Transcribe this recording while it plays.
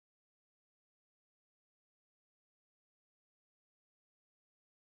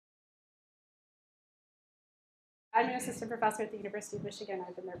I'm an assistant professor at the University of Michigan.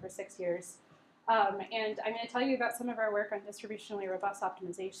 I've been there for 6 years. And I'm going to tell you about some of our work on distributionally robust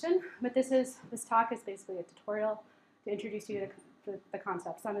optimization. But this talk is basically a tutorial to introduce you to the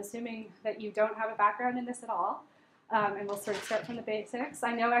concepts. I'm assuming that you don't have a background in this at all. And we'll sort of start from the basics.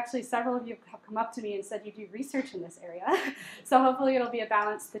 I know actually several of you have come up to me and said you do research in this area. So hopefully it'll be a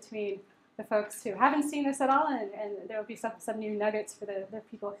balance between the folks who haven't seen this at all, and there will be some new nuggets for the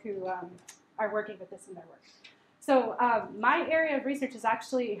people who are working with this in their work. So my area of research is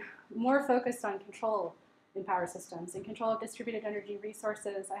actually more focused on control in power systems and control of distributed energy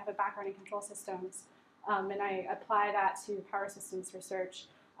resources. I have a background in control systems, and I apply that to power systems research.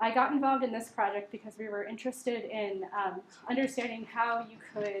 I got involved in this project because we were interested in understanding how you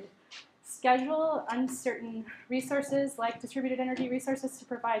could schedule uncertain resources like distributed energy resources to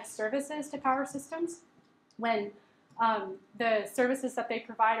provide services to power systems when the services that they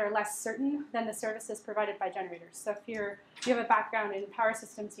provide are less certain than the services provided by generators. So if you have a background in power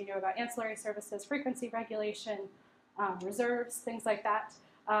systems, you know about ancillary services, frequency regulation, reserves, things like that.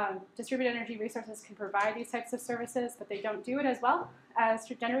 Distributed energy resources can provide these types of services, but they don't do it as well as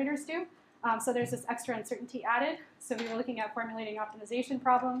generators do. So there's this extra uncertainty added. So we were looking at formulating optimization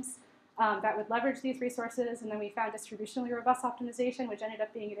problems that would leverage these resources, and then we found distributionally robust optimization, which ended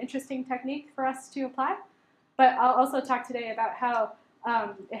up being an interesting technique for us to apply. But I'll also talk today about how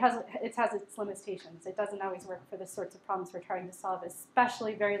it has its limitations. It doesn't always work for the sorts of problems we're trying to solve,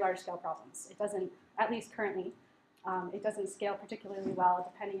 especially very large-scale problems. It doesn't, at least currently, it doesn't scale particularly well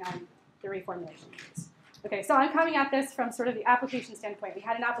depending on the reformulation needs. Okay, so I'm coming at this from sort of the application standpoint. We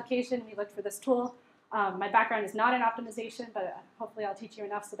had an application, we looked for this tool. My background is not in optimization, but hopefully I'll teach you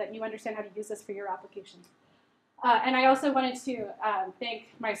enough so that you understand how to use this for your application. And I also wanted to thank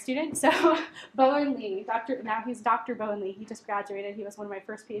my student, so Bowen Lee, now he's Dr. Bowen Lee. He just graduated. He was one of my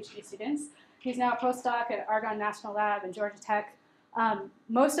first PhD students. He's now a postdoc at Argonne National Lab and Georgia Tech.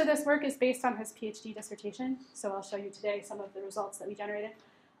 Most of this work is based on his PhD dissertation, so I'll show you today some of the results that we generated.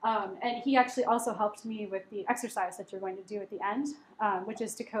 And he actually also helped me with the exercise that you're going to do at the end, which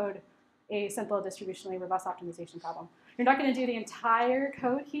is to code a simple distributionally robust optimization problem. You're not going to do the entire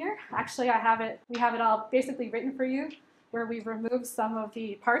code here. Actually, we have it all basically written for you, where we've removed some of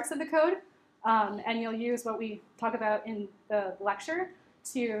the parts of the code, and you'll use what we talk about in the lecture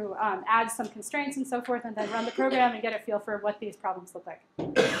to add some constraints and so forth, and then run the program and get a feel for what these problems look like.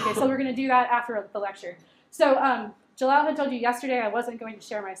 Okay, so we're going to do that after the lecture. So Jalal had told you yesterday I wasn't going to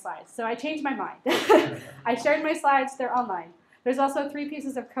share my slides, so I changed my mind. I shared my slides. They're online. There's also 3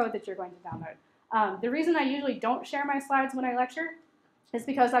 pieces of code that you're going to download. The reason I usually don't share my slides when I lecture is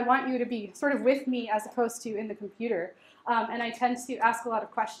because I want you to be sort of with me as opposed to in the computer. And I tend to ask a lot of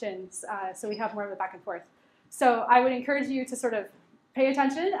questions, so we have more of a back and forth. So I would encourage you to sort of pay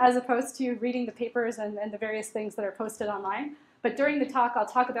attention as opposed to reading the papers and the various things that are posted online. But during the talk, I'll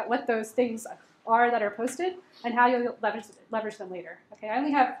talk about what those things are that are posted and how you'll leverage them later. Okay, I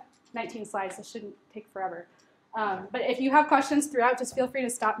only have 19 slides. This shouldn't take forever. But if you have questions throughout, just feel free to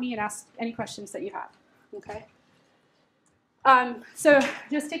stop me and ask any questions that you have. Okay. So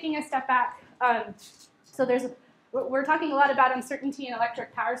just taking a step back, we're talking a lot about uncertainty in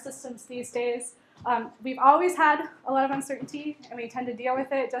electric power systems these days. We've always had a lot of uncertainty, and we tend to deal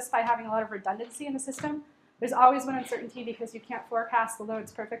with it just by having a lot of redundancy in the system. There's always been uncertainty because you can't forecast the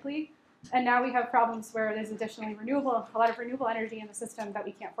loads perfectly. And now we have problems where there's additionally a lot of renewable energy in the system that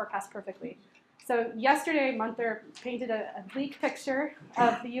we can't forecast perfectly. So yesterday, Munther painted a bleak picture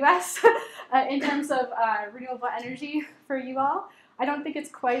of the US in terms of renewable energy for you all. I don't think it's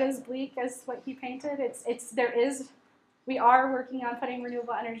quite as bleak as what he painted. We are working on putting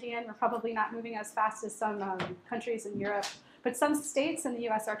renewable energy in. We're probably not moving as fast as some countries in Europe. But some states in the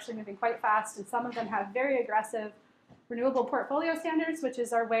US are actually moving quite fast, and some of them have very aggressive renewable portfolio standards, which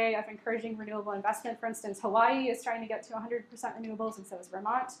is our way of encouraging renewable investment. For instance, Hawaii is trying to get to 100% renewables, and so is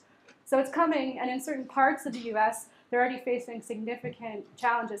Vermont. So it's coming, and in certain parts of the US, they're already facing significant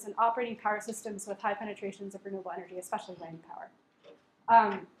challenges in operating power systems with high penetrations of renewable energy, especially wind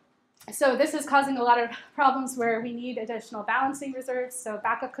power. So this is causing a lot of problems where we need additional balancing reserves, so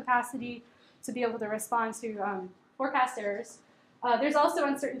backup capacity to be able to respond to forecast errors. There's also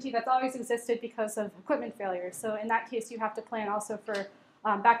uncertainty that's always existed because of equipment failures. So in that case, you have to plan also for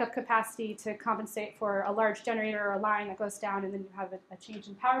backup capacity to compensate for a large generator or a line that goes down, and then you have a change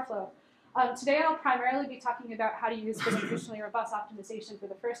in power flow. Today I'll primarily be talking about how to use distributionally robust optimization for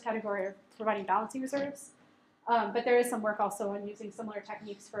the first category of providing balancing reserves. But there is some work also on using similar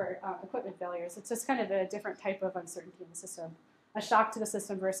techniques for equipment failures. It's just kind of a different type of uncertainty in the system, a shock to the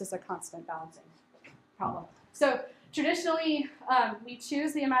system versus a constant balancing problem. So traditionally, we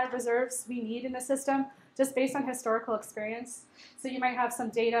choose the amount of reserves we need in the system just based on historical experience. So you might have some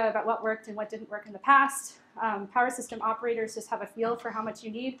data about what worked and what didn't work in the past. Power system operators just have a feel for how much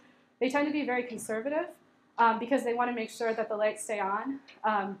you need. They tend to be very conservative because they want to make sure that the lights stay on.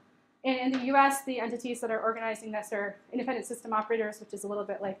 In the US, the entities that are organizing this are independent system operators, which is a little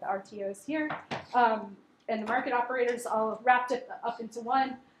bit like the RTOs here, and the market operators all wrapped it up into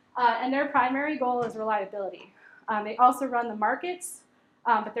one. And their primary goal is reliability. They also run the markets,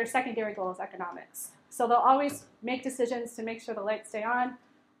 but their secondary goal is economics. So they'll always make decisions to make sure the lights stay on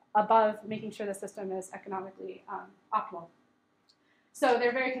above making sure the system is economically optimal. So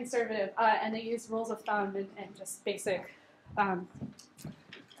they're very conservative, and they use rules of thumb and just basic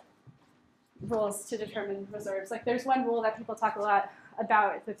rules to determine reserves. Like there's one rule that people talk a lot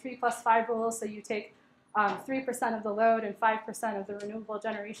about, the 3+5 rule. So you take 3% of the load and 5% of the renewable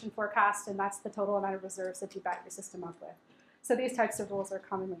generation forecast, and that's the total amount of reserves that you back your system up with. So these types of rules are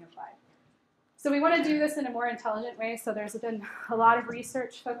commonly applied. So we want to do this in a more intelligent way. So there's been a lot of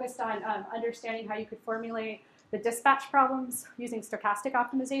research focused on understanding how you could formulate the dispatch problems using stochastic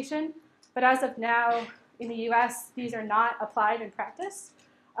optimization. But as of now, in the US, these are not applied in practice.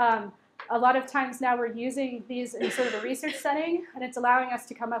 A lot of times now we're using these in sort of a research setting, and it's allowing us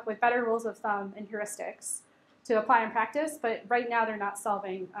to come up with better rules of thumb and heuristics to apply in practice, but right now they're not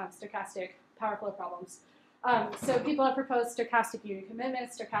solving stochastic power flow problems. So people have proposed stochastic unit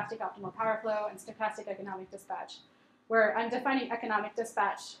commitment, stochastic optimal power flow, and stochastic economic dispatch, where I'm defining economic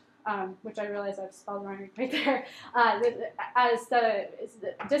dispatch, which I realize I've spelled wrong right there, as the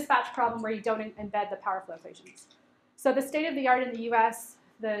dispatch problem where you don't embed the power flow equations. So the state of the art in the US,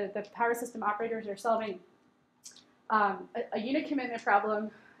 the power system operators are solving a unit commitment problem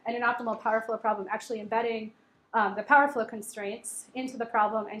and an optimal power flow problem, actually embedding the power flow constraints into the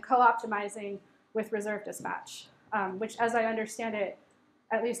problem and co-optimizing with reserve dispatch, which, as I understand it,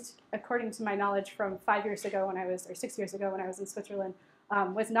 at least according to my knowledge from 5 years ago when I was, or 6 years ago when I was in Switzerland,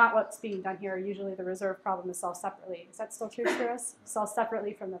 was not what's being done here. Usually the reserve problem is solved separately. Is that still true for us? Solved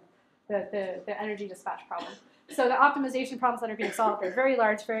separately from the energy dispatch problem. So the optimization problems that are being solved are very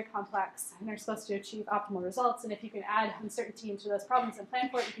large, very complex, and they're supposed to achieve optimal results. And if you can add uncertainty into those problems and plan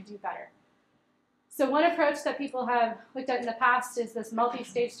for it, you can do better. So one approach that people have looked at in the past is this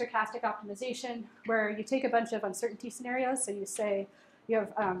multi-stage stochastic optimization, where you take a bunch of uncertainty scenarios. So you say you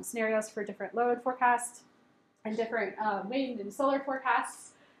have scenarios for different load forecasts and different wind and solar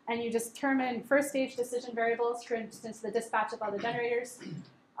forecasts, and you just determine first-stage decision variables, for instance, the dispatch of all the generators,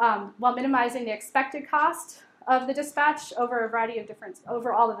 while minimizing the expected cost of the dispatch over a variety of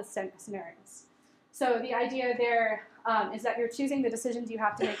over all of the scenarios. So the idea there is that you're choosing the decisions you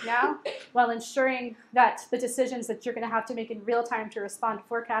have to make now while ensuring that the decisions that you're going to have to make in real time to respond to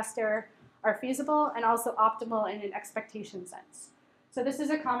forecast error are feasible and also optimal in an expectation sense. So this is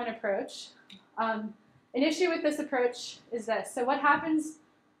a common approach. An issue with this approach is this. So what happens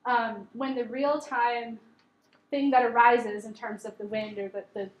when the real-time thing that arises in terms of the wind or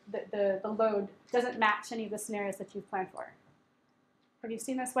the load doesn't match any of the scenarios that you've planned for? Have you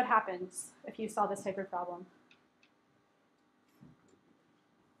seen this? What happens if you solve this type of problem?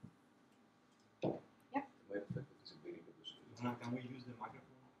 Yeah? It might affect the feasibility of the solution. Can we use the microphone?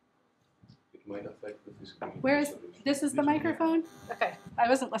 It might affect the feasibility Where of is the solution. this? Is the microphone? Okay, I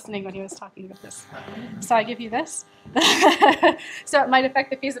wasn't listening when he was talking about this. So I give you this. So it might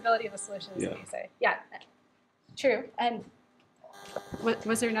affect the feasibility of the solution, is what you say. Yeah, true. And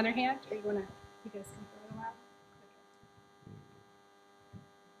was there another hand, or you guys can throw it around?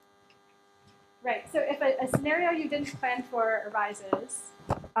 Right. So if a scenario you didn't plan for arises,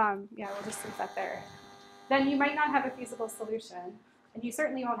 yeah, we'll just leave that there. Then you might not have a feasible solution, and you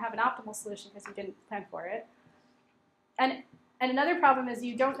certainly won't have an optimal solution because you didn't plan for it. And another problem is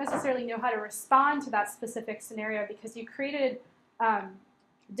you don't necessarily know how to respond to that specific scenario because you created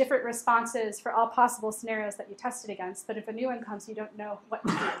different responses for all possible scenarios that you tested against. But if a new one comes, you don't know what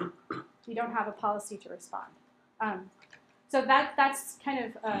to do. You don't have a policy to respond. So that's kind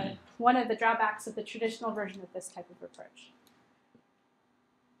of one of the drawbacks of the traditional version of this type of approach.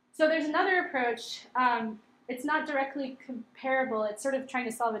 So there's another approach. It's not directly comparable. It's sort of trying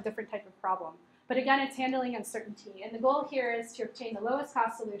to solve a different type of problem. But again, it's handling uncertainty. And the goal here is to obtain the lowest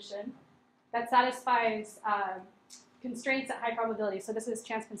cost solution that satisfies constraints at high probability. So this is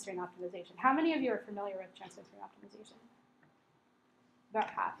chance constraint optimization. How many of you are familiar with chance constraint optimization? About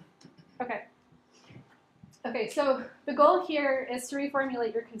half. Okay. Okay, so the goal here is to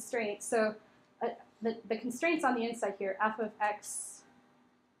reformulate your constraints. So the constraints on the inside here, f of x,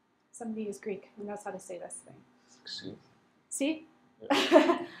 somebody use Greek who knows how to say this thing. C. C?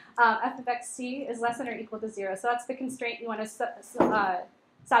 Yeah. F of x c is less than or equal to 0. So that's the constraint you want to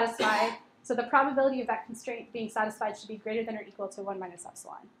satisfy So the probability of that constraint being satisfied should be greater than or equal to 1 minus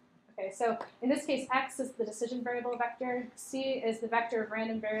epsilon. Okay, so in this case, x is the decision variable vector, c is the vector of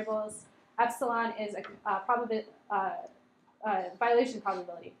random variables, epsilon is a violation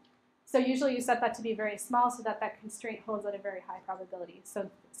probability. So usually you set that to be very small so that that constraint holds at a very high probability. So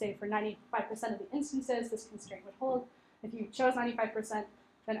say for 95% of the instances, this constraint would hold. If you chose 95%,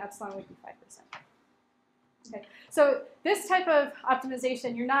 then epsilon would be 5%. Okay, so this type of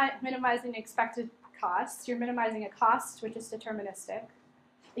optimization, you're not minimizing expected costs. You're minimizing a cost, which is deterministic.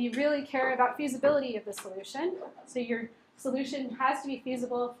 You really care about feasibility of the solution. So your solution has to be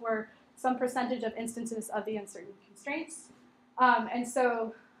feasible for some percentage of instances of the uncertain constraints. And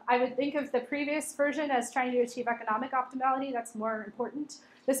so I would think of the previous version as trying to achieve economic optimality. That's more important.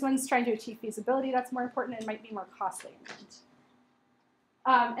 This one's trying to achieve feasibility. That's more important and might be more costly.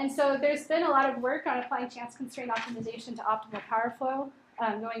 And so there's been a lot of work on applying chance constraint optimization to optimal power flow,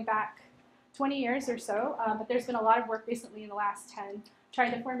 going back 20 years or so. But there's been a lot of work recently in the last 10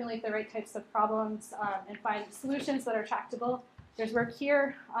 trying to formulate the right types of problems and find solutions that are tractable. There's work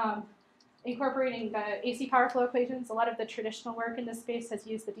here incorporating the AC power flow equations. A lot of the traditional work in this space has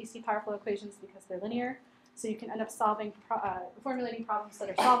used the DC power flow equations because they're linear. So you can end up formulating problems that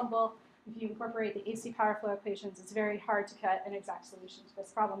are solvable. If you incorporate the AC power flow equations, it's very hard to get an exact solution to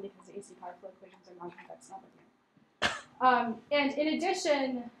this problem because the AC power flow equations are non-convex, nonlinear. And in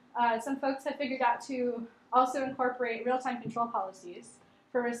addition, some folks have figured out to also incorporate real-time control policies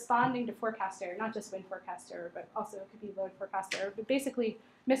for responding to forecast error, not just wind forecast error, but also it could be load forecast error, but basically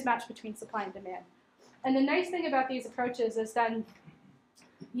mismatch between supply and demand. And the nice thing about these approaches is then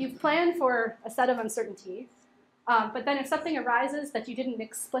you've planned for a set of uncertainty, but then if something arises that you didn't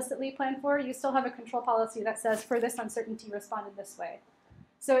explicitly plan for, you still have a control policy that says, for this uncertainty, respond in this way.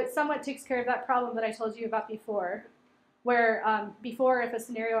 So it somewhat takes care of that problem that I told you about before, where before, if a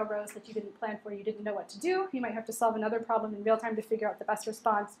scenario arose that you didn't plan for, you didn't know what to do, you might have to solve another problem in real time to figure out the best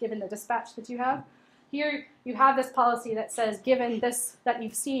response given the dispatch that you have. Here, you have this policy that says, given this that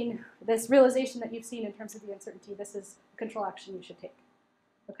you've seen, this realization that you've seen in terms of the uncertainty, this is a control action you should take.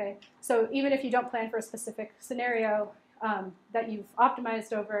 Okay? So even if you don't plan for a specific scenario that you've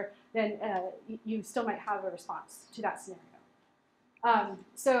optimized over, then you still might have a response to that scenario.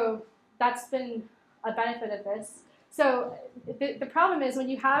 So that's been a benefit of this. So the problem is when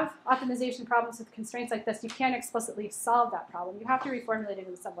you have optimization problems with constraints like this, you can't explicitly solve that problem. You have to reformulate it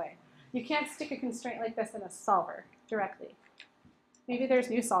in some way. You can't stick a constraint like this in a solver directly. Maybe there's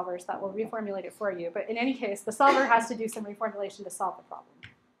new solvers that will reformulate it for you, but in any case, the solver has to do some reformulation to solve the problem.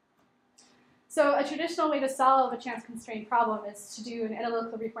 So a traditional way to solve a chance constraint problem is to do an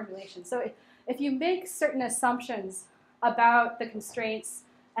analytical reformulation. So if you make certain assumptions about the constraints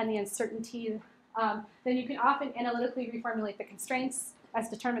and the uncertainty, then you can often analytically reformulate the constraints as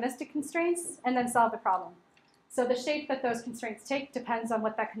deterministic constraints and then solve the problem. So the shape that those constraints take depends on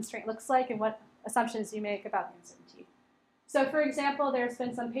what that constraint looks like and what assumptions you make about the uncertainty. So for example, there's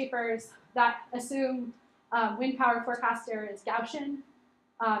been some papers that assume wind power forecast error is Gaussian.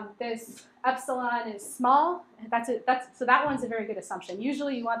 This epsilon is small. So that one's a very good assumption.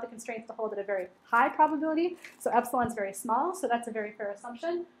 Usually you want the constraints to hold at a very high probability. So epsilon's very small, so that's a very fair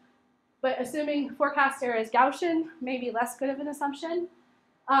assumption. But assuming forecast error is Gaussian may be less good of an assumption.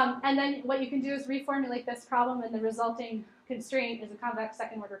 And then what you can do is reformulate this problem, and the resulting constraint is a convex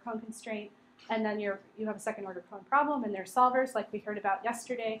second-order cone constraint. And then you have a second-order cone problem, and there's solvers like we heard about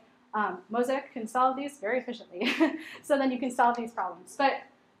yesterday. Mosaic can solve these very efficiently. So then you can solve these problems. But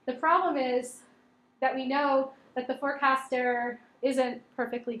the problem is that we know that the forecast error isn't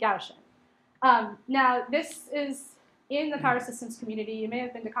perfectly Gaussian. Now, this is in the power systems community. You may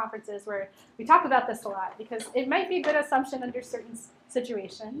have been to conferences where we talk about this a lot because it might be a good assumption under certain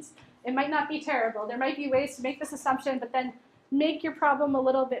situations. It might not be terrible. There might be ways to make this assumption, but then make your problem a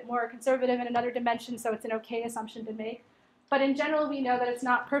little bit more conservative in another dimension so it's an okay assumption to make. But in general, we know that it's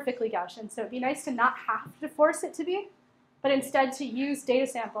not perfectly Gaussian. So it'd be nice to not have to force it to be, but instead to use data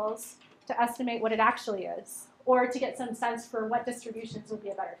samples to estimate what it actually is, or to get some sense for what distributions would be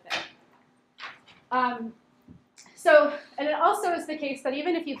a better fit. And it also is the case that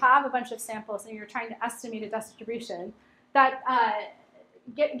even if you have a bunch of samples and you're trying to estimate a distribution, that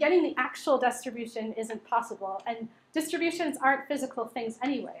getting the actual distribution isn't possible. And distributions aren't physical things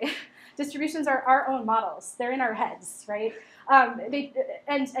anyway. Distributions are our own models. They're in our heads, right? And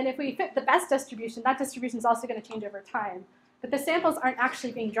if we fit the best distribution, that distribution is also going to change over time. But the samples aren't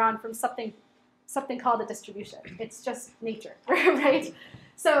actually being drawn from something called a distribution. It's just nature, right?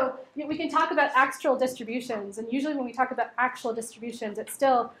 So we can talk about actual distributions, and usually when we talk about actual distributions, it's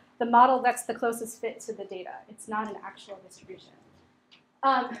still the model that's the closest fit to the data. It's not an actual distribution.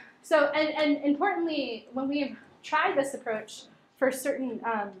 And importantly, when we've tried this approach for certain,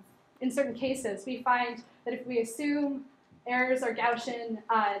 in certain cases, we find that if we assume errors are Gaussian,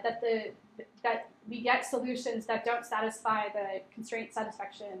 that we get solutions that don't satisfy the constraint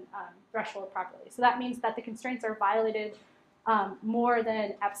satisfaction threshold properly. So that means that the constraints are violated more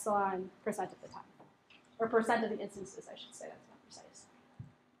than epsilon percent of the time, or percent of the instances, I should say. That's not precise.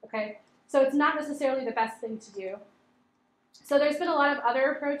 Okay, so it's not necessarily the best thing to do. So there's been a lot of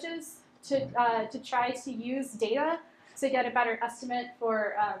other approaches to try to use data to get a better estimate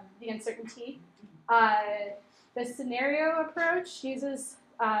for the uncertainty. The scenario approach uses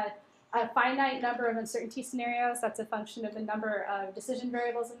a finite number of uncertainty scenarios. That's a function of the number of decision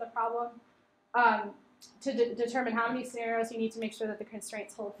variables in the problem to determine how many scenarios you need to make sure that the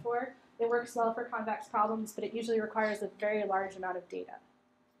constraints hold for. It works well for convex problems, but it usually requires a very large amount of data.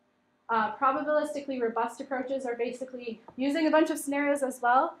 Probabilistically robust approaches are basically using a bunch of scenarios as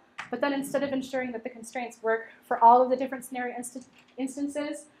well, but then instead of ensuring that the constraints work for all of the different scenario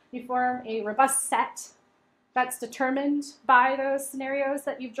instances, you form a robust set that's determined by those scenarios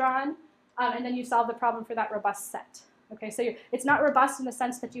that you've drawn, and then you solve the problem for that robust set. Okay, so it's not robust in the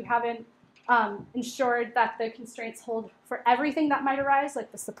sense that you haven't ensured that the constraints hold for everything that might arise, like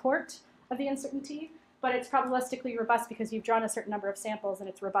the support of the uncertainty, but it's probabilistically robust because you've drawn a certain number of samples and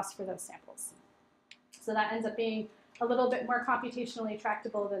it's robust for those samples. So that ends up being a little bit more computationally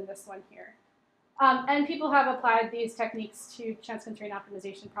tractable than this one here. And people have applied these techniques to chance-constrained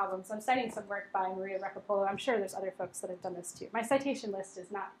optimization problems. I'm citing some work by Maria Recopolo. I'm sure there's other folks that have done this too. My citation list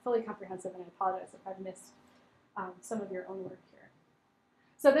is not fully comprehensive, and I apologize if I've missed some of your own work here.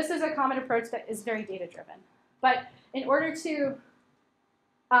 So this is a common approach that is very data-driven. But in order to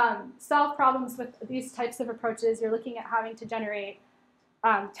solve problems with these types of approaches, you're looking at having to generate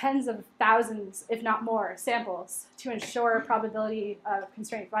tens of thousands, if not more, samples to ensure a probability of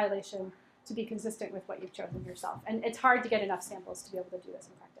constraint violation to be consistent with what you've chosen yourself. And it's hard to get enough samples to be able to do this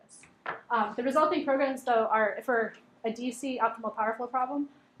in practice. The resulting programs, though, are, for a DC optimal power flow problem,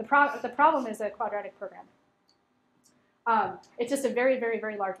 the problem is a quadratic program. It's just a very, very,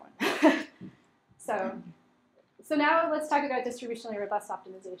 very large one. So now let's talk about distributionally robust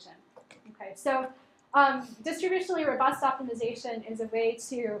optimization. Okay, so distributionally robust optimization is a way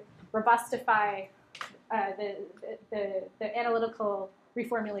to robustify the analytical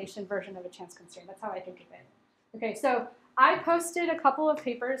reformulation version of a chance constraint. That's how I think of it. Okay, so I posted a couple of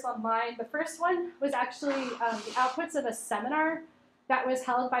papers online. The first one was actually the outputs of a seminar that was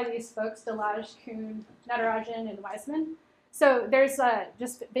held by these folks, Delage, Kuhn, Natarajan, and Wiseman. So there's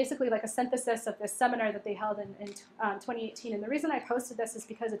just basically like a synthesis of this seminar that they held in 2018. And the reason I posted this is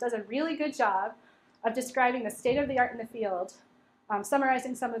because it does a really good job of describing the state of the art in the field,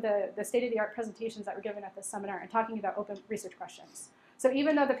 summarizing some of the state-of-the-art presentations that were given at this seminar, and talking about open research questions. So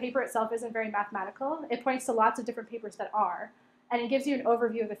even though the paper itself isn't very mathematical, it points to lots of different papers that are, and it gives you an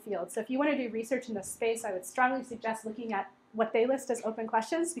overview of the field. So if you want to do research in this space, I would strongly suggest looking at what they list as open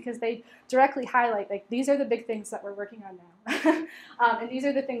questions, because they directly highlight, like, these are the big things that we're working on now. And these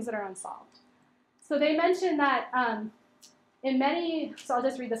are the things that are unsolved. So they mention that in many, so I'll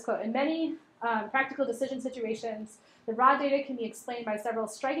just read this quote, in many practical decision situations, the raw data can be explained by several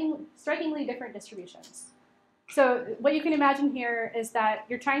strikingly different distributions. So what you can imagine here is that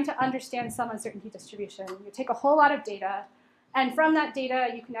you're trying to understand some uncertainty distribution. You take a whole lot of data, and from that data,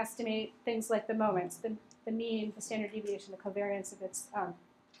 you can estimate things like the moments, the mean, the standard deviation, the covariance if it's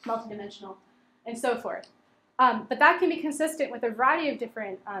multidimensional, and so forth. But that can be consistent with a variety of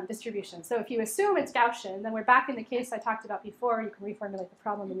different distributions. So if you assume it's Gaussian, then we're back in the case I talked about before. You can reformulate the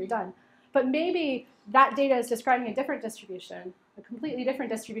problem and you're done. But maybe that data is describing a different distribution, a completely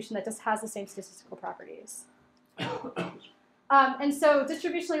different distribution that just has the same statistical properties. And so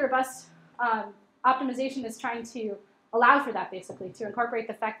distributionally robust optimization is trying to allow for that, basically, to incorporate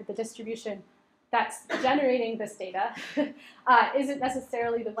the fact that the distribution that's generating this data isn't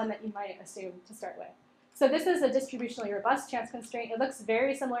necessarily the one that you might assume to start with. So this is a distributionally robust chance constraint. It looks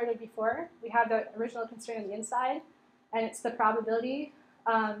very similar to before. We have the original constraint on the inside, and it's the probability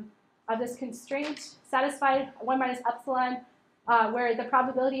of this constraint satisfied 1 minus epsilon, where the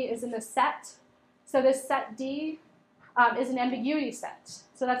probability is in the set. So this set D is an ambiguity set.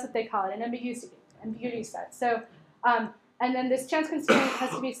 So that's what they call it, an ambiguity set. So, and then this chance constraint has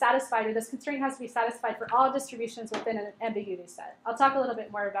to be satisfied, or this constraint has to be satisfied for all distributions within an ambiguity set. I'll talk a little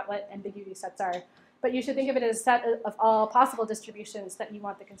bit more about what ambiguity sets are, but you should think of it as a set of all possible distributions that you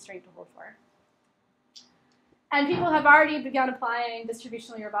want the constraint to hold for. And people have already begun applying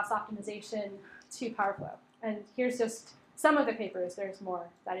distributionally robust optimization to power flow. And here's just some of the papers. There's more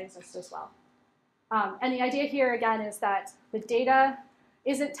that exist as well. And the idea here, again, is that the data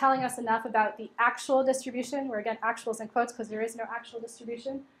isn't telling us enough about the actual distribution, where again, actuals in quotes because there is no actual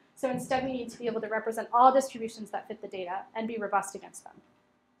distribution. So instead we need to be able to represent all distributions that fit the data and be robust against them.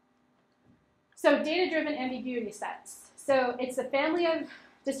 So data-driven ambiguity sets. So it's a family of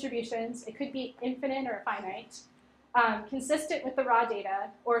distributions. It could be infinite or finite, consistent with the raw data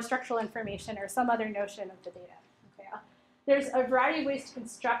or structural information or some other notion of the data. Okay. There's a variety of ways to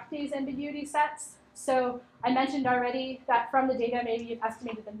construct these ambiguity sets. So I mentioned already that from the data, maybe you've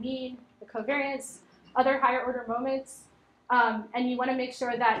estimated the mean, the covariance, other higher order moments, and you want to make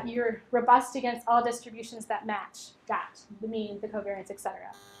sure that you're robust against all distributions that match that, the mean, the covariance,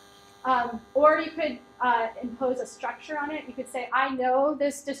 etc. Or you could impose a structure on it. You could say, I know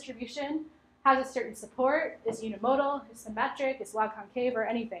this distribution has a certain support, is unimodal, is symmetric, is log concave, or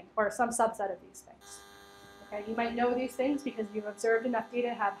anything, or some subset of these things. Okay, you might know these things because you've observed enough data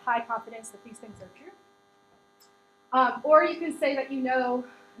to have high confidence that these things are true. Or you can say that you know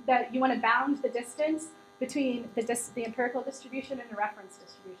that you want to bound the distance between the empirical distribution and the reference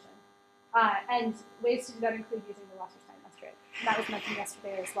distribution. And ways to do that include using the Wasserstein metric. And that was mentioned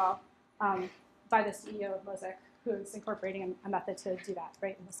yesterday as well by the CEO of Mosaic, who is incorporating a method to do that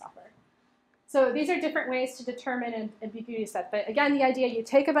right in the software. So these are different ways to determine an ambiguity set. But again, the idea, you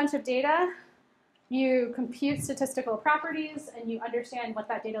take a bunch of data, you compute statistical properties, and you understand what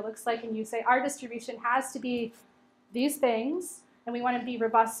that data looks like, and you say, our distribution has to be these things, and we want to be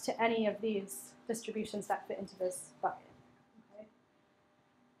robust to any of these distributions that fit into this bucket. Okay.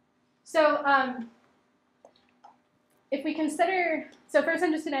 So if we consider, so first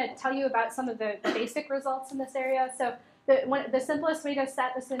I'm just going to tell you about some of the basic results in this area. So the simplest way to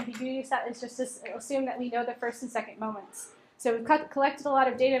set this ambiguity set is just to assume that we know the first and second moments. So we've collected a lot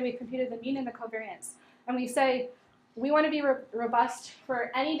of data, we've computed the mean and the covariance. And we say, we want to be robust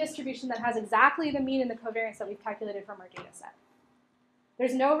for any distribution that has exactly the mean and the covariance that we've calculated from our data set.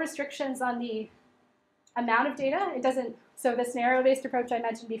 There's no restrictions on the amount of data. It doesn't, so the scenario-based approach I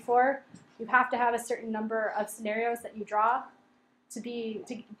mentioned before, you have to have a certain number of scenarios that you draw to be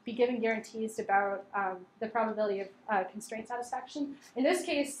given guarantees about the probability of constraint satisfaction. In this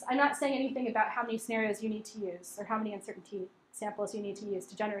case, I'm not saying anything about how many scenarios you need to use or how many uncertainty samples you need to use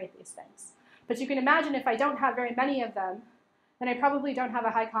to generate these things. But you can imagine if I don't have very many of them, then I probably don't have a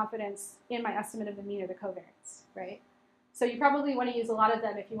high confidence in my estimate of the mean or the covariance, right? So you probably want to use a lot of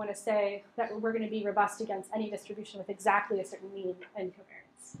them if you want to say that we're going to be robust against any distribution with exactly a certain mean and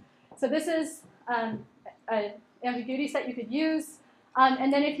covariance. So this is an ambiguity set you could use.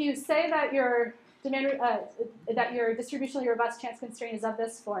 And then if you say that your distributionally robust chance constraint is of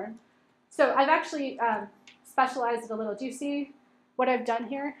this form, so I've actually specialized it a little. Do you see what I've done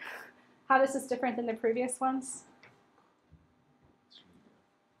here? How this is different than the previous ones?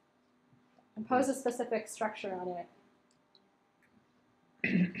 Impose a specific structure on it.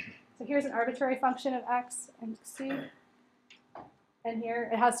 So here's an arbitrary function of x and c. And here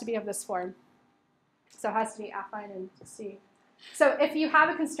it has to be of this form. So it has to be affine and c. So if you have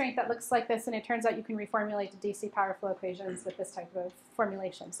a constraint that looks like this, and it turns out you can reformulate the DC power flow equations with this type of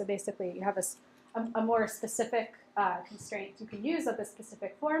formulation. So basically you have a more specific constraint you can use of this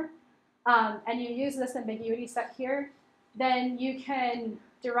specific form, and you use this ambiguity set here, then you can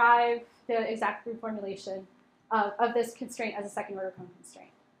derive the exact reformulation of this constraint as a second order cone constraint.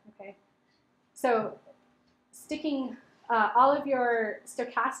 Okay? So sticking all of your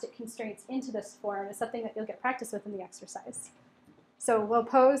stochastic constraints into this form is something that you'll get practice with in the exercise. So we'll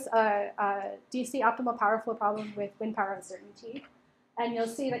pose a DC optimal power flow problem with wind power uncertainty, and you'll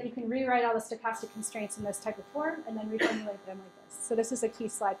see that you can rewrite all the stochastic constraints in this type of form and then reformulate them like this. So this is a key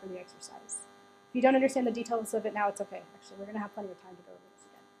slide for the exercise. If you don't understand the details of it now, it's okay. Actually, we're going to have plenty of time to go over this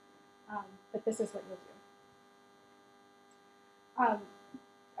again. But this is what you'll do.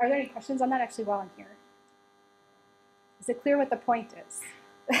 Are there any questions on that actually while I'm here? Is it clear what the point is?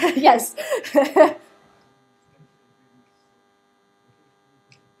 Yes.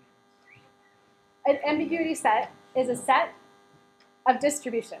 An ambiguity set is a set of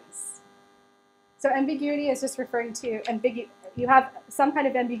distributions. So ambiguity is just referring to you have some kind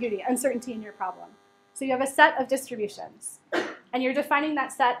of ambiguity, uncertainty in your problem. So you have a set of distributions, and you're defining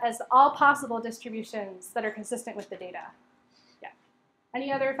that set as all possible distributions that are consistent with the data. Yeah.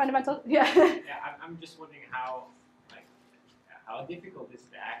 Any other fundamental? Yeah. Yeah, I'm just wondering how difficult is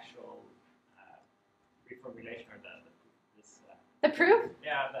the actual reformulation or the proof?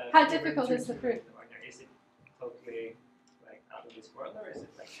 Yeah. How difficult is the proof? Is it totally like out of this world, or is it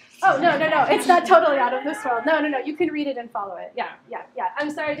like? Oh no! It's not totally out of this world. No. You can read it and follow it. Yeah.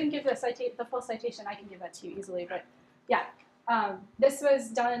 I'm sorry I didn't give the full citation. I can give that to you easily, but yeah. This was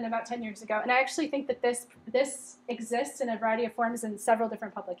done about 10 years ago, and I actually think that this exists in a variety of forms in several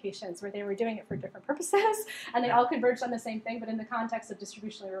different publications where they were doing it for different purposes, and they all converged on the same thing, but in the context of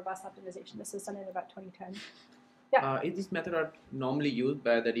distributionally robust optimization. This was done in about 2010. Yeah. Is this method are normally used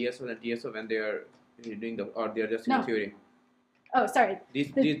by the DSO and TSO when they are doing the, or they are just in the theory? Oh, sorry.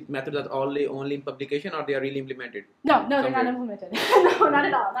 These methods are only in publication, or they are really implemented? No, they're not implemented. No, not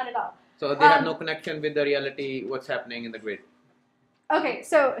at all, not at all. So they have no connection with the reality, what's happening in the grid. Okay,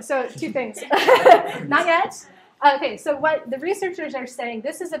 so two things. Not yet. Okay, so what the researchers are saying,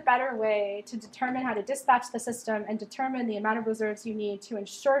 this is a better way to determine how to dispatch the system and determine the amount of reserves you need to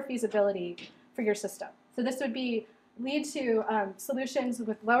ensure feasibility for your system. So this would lead to solutions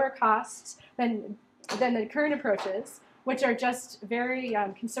with lower costs than the current approaches, which are just very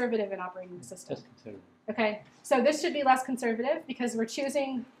conservative in operating the system. Okay, so this should be less conservative because we're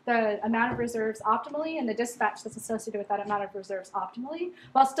choosing the amount of reserves optimally and the dispatch that's associated with that amount of reserves optimally,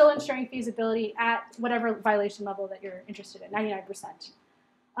 while still ensuring feasibility at whatever violation level that you're interested in, 99%.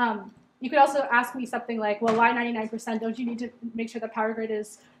 You could also ask me something like, well, why 99%? Don't you need to make sure the power grid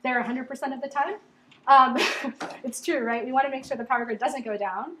is there 100% of the time? It's true, right? We want to make sure the power grid doesn't go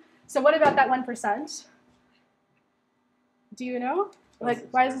down. So what about that 1%? Do you know? Like,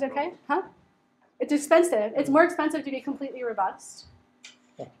 why is it okay? Huh? It's expensive. It's more expensive to be completely robust.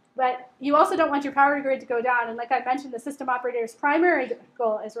 But you also don't want your power grid to go down. And like I mentioned, the system operator's primary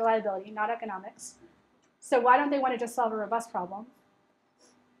goal is reliability, not economics. So why don't they want to just solve a robust problem?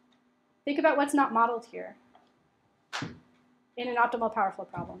 Think about what's not modeled here in an optimal power flow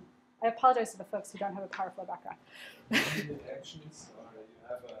problem. I apologize to the folks who don't have a power flow background.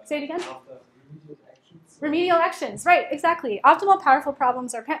 Say it again? Remedial actions, right, exactly. Optimal power flow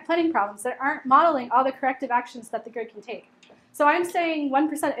problems are planning problems that aren't modeling all the corrective actions that the grid can take. So I'm saying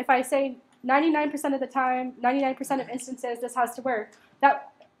 1%, if I say 99% of the time, 99% of instances this has to work,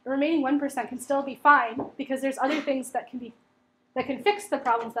 that remaining 1% can still be fine because there's other things that can fix the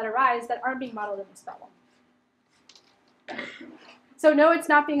problems that arise that aren't being modeled in this problem. So no, it's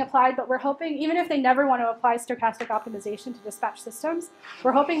not being applied, but we're hoping, even if they never want to apply stochastic optimization to dispatch systems,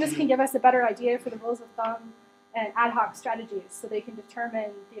 we're hoping this can give us a better idea for the rules of thumb and ad hoc strategies so they can determine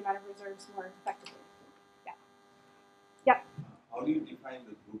the amount of reserves more effectively. Yeah. Yeah? How do you define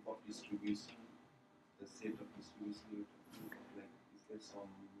the group of distribution, the set of distribution? Like, is there some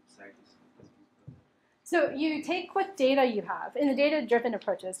site? So you take what data you have. In the data-driven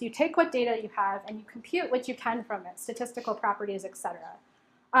approaches, you take what data you have and you compute what you can from it, statistical properties, et cetera.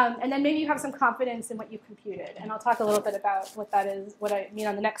 And then maybe you have some confidence in what you computed. And I'll talk a little bit about what that is, what I mean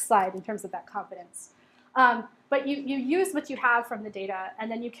on the next slide in terms of that confidence. But you use what you have from the data, and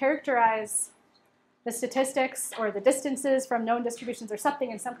then you characterize the statistics or the distances from known distributions or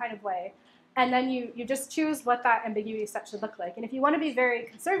something in some kind of way. And then you just choose what that ambiguity set should look like. And if you want to be very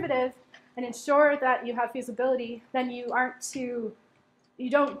conservative and ensure that you have feasibility, then you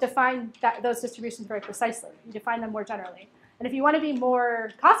don't define those distributions very precisely. You define them more generally. And if you want to be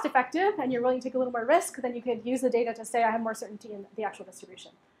more cost effective and you're willing to take a little more risk, then you could use the data to say I have more certainty in the actual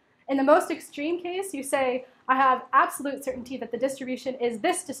distribution. In the most extreme case, you say I have absolute certainty that the distribution is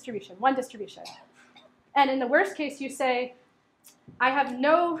this distribution, one distribution. And in the worst case, you say I have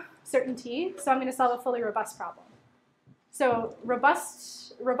no certainty, so I'm going to solve a fully robust problem. So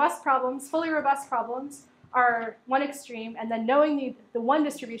robust problems, fully robust problems are one extreme, and then knowing the one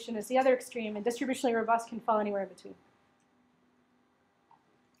distribution is the other extreme, and distributionally robust can fall anywhere in between.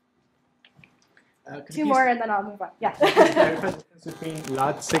 Two more, and then I'll move on. Yeah. Clarify the difference between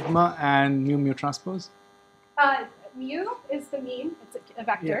large sigma and mu transpose? Mu is the mean, it's a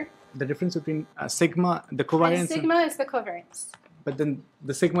vector. Yeah. The difference between sigma, the covariance. And sigma is the covariance. But then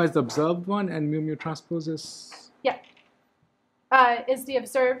the sigma is the observed one, and mu transpose is? Yeah. Is the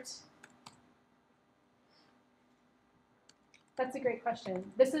observed? That's a great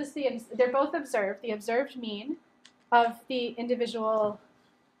question. This is they're both observed, the observed mean of the individual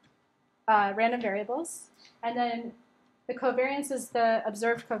random variables, and then the covariance is the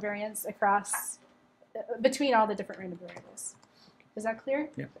observed covariance across between all the different random variables. Is that clear?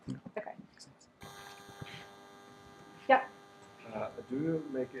 Yeah. Okay. Yeah. Do you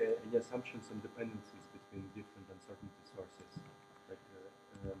make any assumptions on dependencies between different uncertainty sources, like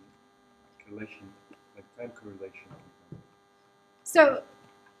correlation, like time correlation? So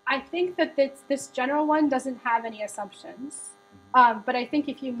I think that this general one doesn't have any assumptions, but I think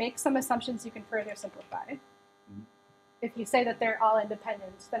if you make some assumptions, you can further simplify. If you say that they're all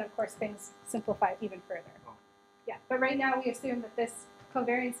independent, then of course things simplify even further. Oh. Yeah, but right now we assume that this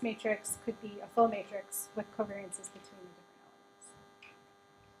covariance matrix could be a full matrix with covariances between the different elements.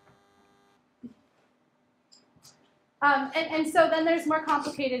 And so then there's more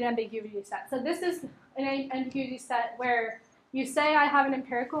complicated ambiguity set. So this is an ambiguity set where you say I have an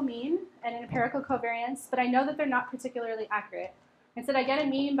empirical mean and an empirical covariance, but I know that they're not particularly accurate. Instead, I get a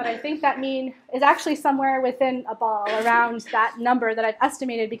mean, but I think that mean is actually somewhere within a ball around that number that I've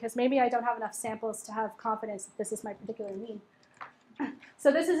estimated because maybe I don't have enough samples to have confidence that this is my particular mean.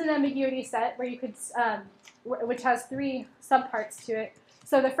 So this is an ambiguity set where you could, which has 3 subparts to it.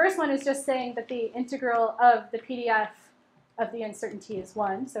 So the first one is just saying that the integral of the PDF of the uncertainty is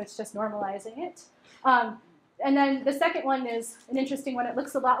 1, so it's just normalizing it. And then the second one is an interesting one. It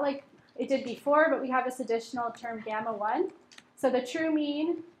looks a lot like it did before, but we have this additional term gamma 1. So the true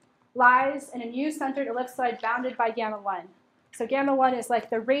mean lies in a mu-centered ellipsoid bounded by gamma 1. So gamma 1 is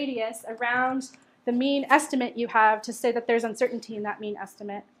like the radius around the mean estimate you have to say that there's uncertainty in that mean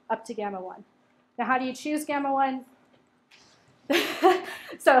estimate up to gamma 1. Now, how do you choose gamma 1?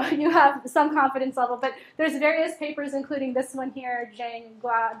 So you have some confidence level, but there's various papers, including this one here, Zhang and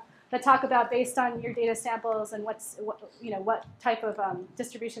Glad, that talk about based on your data samples and what type of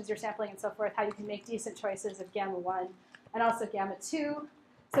distributions you're sampling and so forth, how you can make decent choices of gamma 1 and also gamma 2.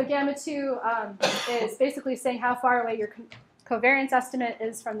 So gamma 2 is basically saying how far away your covariance estimate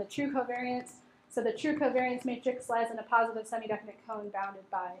is from the true covariance. So the true covariance matrix lies in a positive semi-definite cone bounded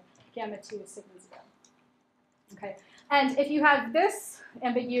by gamma 2 sigma 0. Okay. And if you have this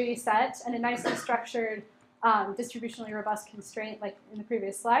ambiguity set and a nicely structured distributionally robust constraint like in the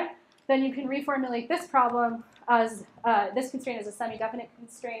previous slide, then you can reformulate this problem as this constraint is a semi-definite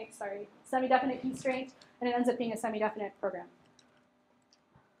constraint, and it ends up being a semi-definite program.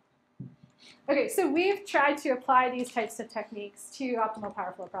 Okay, so we've tried to apply these types of techniques to optimal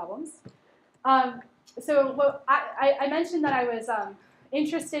power flow problems. So I mentioned that I was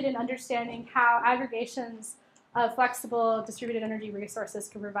interested in understanding how aggregations of flexible distributed energy resources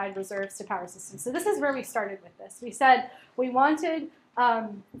can provide reserves to power systems. So this is where we started with this. We said we wanted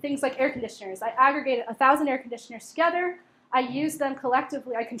things like air conditioners. I aggregated 1,000 air conditioners together. I use them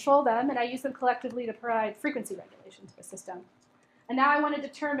collectively, I control them, and I use them collectively to provide frequency regulation to the system. And now I want to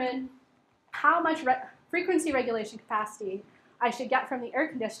determine how much frequency regulation capacity I should get from the air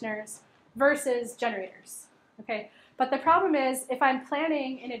conditioners versus generators. Okay? But the problem is, if I'm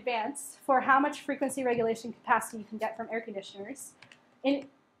planning in advance for how much frequency regulation capacity you can get from air conditioners, in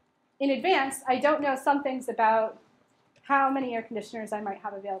advance, I don't know some things about how many air conditioners I might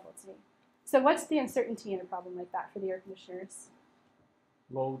have available to me. So what's the uncertainty in a problem like that for the air conditioners?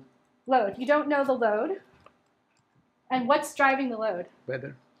 Load. Load. You don't know the load. And what's driving the load?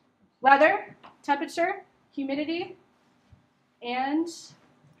 Weather. Weather, temperature, humidity, and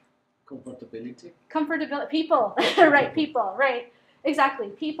comfortability. Comfortability. People. Right, people. Right. Exactly.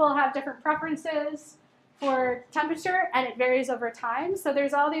 People have different preferences for temperature, and it varies over time. So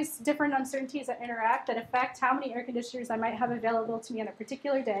there's all these different uncertainties that interact that affect how many air conditioners I might have available to me on a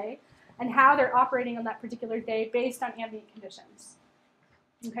particular day and how they're operating on that particular day based on ambient conditions.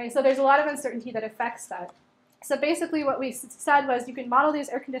 Okay, so there's a lot of uncertainty that affects that. So basically what we said was you can model these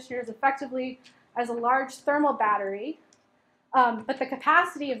air conditioners effectively as a large thermal battery, but the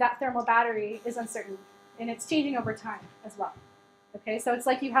capacity of that thermal battery is uncertain, and it's changing over time as well. Okay, so it's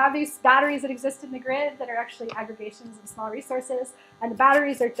like you have these batteries that exist in the grid that are actually aggregations of small resources, and the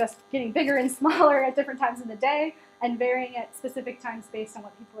batteries are just getting bigger and smaller at different times in the day and varying at specific times based on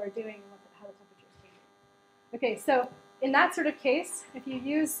what people are doing and how the temperature is changing. Okay, so in that sort of case, if you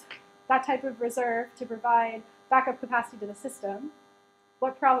use that type of reserve to provide backup capacity to the system,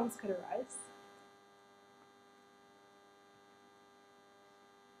 what problems could arise?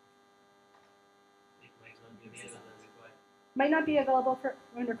 Might not be available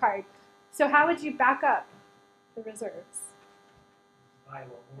when required. So how would you back up the reserves? Buy a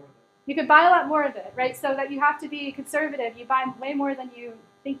lot more of it. You could buy a lot more of it, right? So that you have to be conservative. You buy way more than you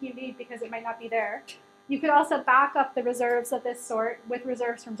think you need because it might not be there. You could also back up the reserves of this sort with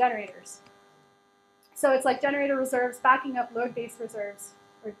reserves from generators. So it's like generator reserves backing up load-based reserves,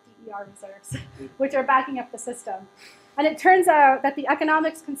 or DER reserves, which are backing up the system. And it turns out that the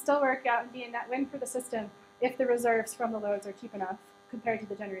economics can still work out and be a net win for the system if the reserves from the loads are cheap enough compared to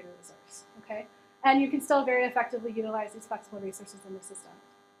the generator reserves, okay? And you can still very effectively utilize these flexible resources in the system.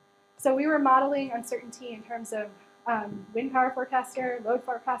 So we were modeling uncertainty in terms of wind power forecaster, load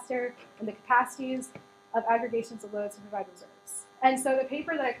forecaster, and the capacities of aggregations of loads to provide reserves. And so the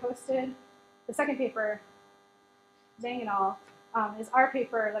paper that I posted, the second paper, Zhang and al., is our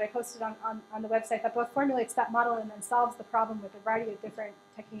paper that I posted on the website that both formulates that model and then solves the problem with a variety of different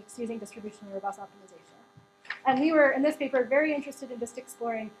techniques using distributionally robust optimization. And we were, in this paper, very interested in just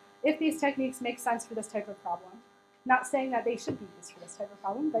exploring if these techniques make sense for this type of problem. Not saying that they should be used for this type of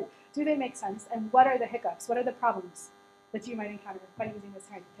problem, but do they make sense? And what are the hiccups? What are the problems that you might encounter by using this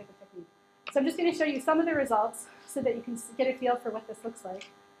type of technique? So I'm just going to show you some of the results so that you can get a feel for what this looks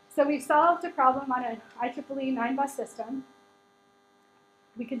like. So we've solved a problem on an IEEE 9-bus system.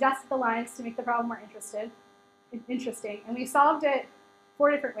 We congested the lines to make the problem more interesting, and we solved it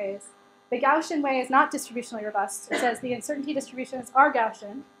 4 different ways. The Gaussian way is not distributionally robust. It says the uncertainty distributions are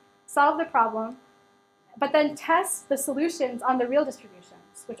Gaussian, solve the problem, but then test the solutions on the real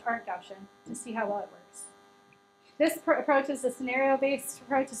distributions, which aren't Gaussian, to see how well it works. This approach is a scenario-based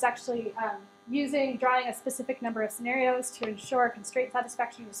approach. It's actually drawing a specific number of scenarios to ensure constraint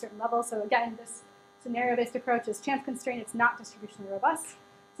satisfaction at a certain level. So again, this scenario-based approach is chance constrained. It's not distributionally robust.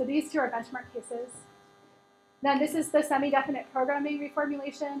 So these 2 are benchmark cases. Then this is the semi-definite programming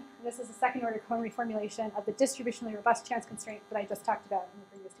reformulation. And this is the second-order cone reformulation of the distributionally robust chance constraint that I just talked about in the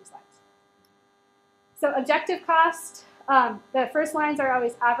previous 2 slides. So objective cost, the first lines are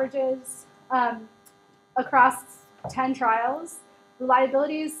always averages across 10 trials.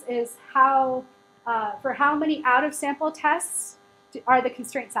 Reliabilities is for how many out-of-sample tests are the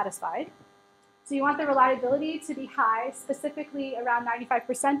constraints satisfied. So you want the reliability to be high, specifically around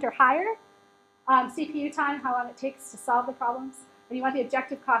 95% or higher. CPU time, how long it takes to solve the problems. And you want the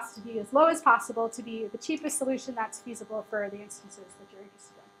objective cost to be as low as possible to be the cheapest solution that's feasible for the instances that you're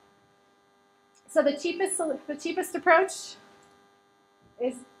interested in. So the cheapest approach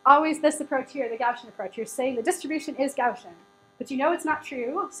is always this approach here, the Gaussian approach. You're saying the distribution is Gaussian, but you know it's not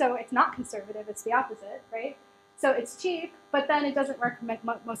true, so it's not conservative, it's the opposite, right? So it's cheap, but then it doesn't work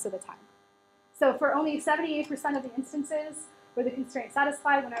most of the time. So for only 78% of the instances were the constraints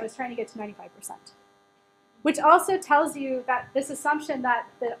satisfied when I was trying to get to 95%. Which also tells you that this assumption that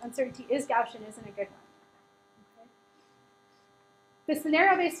the uncertainty is Gaussian isn't a good one. Okay? The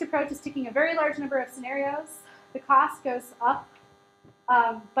scenario-based approach is taking a very large number of scenarios. The cost goes up,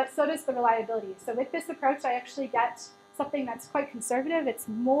 but so does the reliability. So with this approach, I actually get something that's quite conservative. It's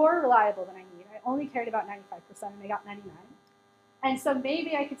more reliable than I need. I only cared about 95%, and I got 99. And so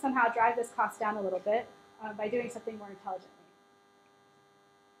maybe I could somehow drive this cost down a little bit by doing something more intelligently.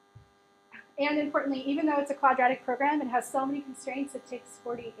 And importantly, even though it's a quadratic program, it has so many constraints, it takes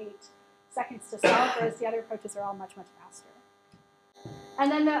 48 seconds to solve, whereas the other approaches are all much, much faster.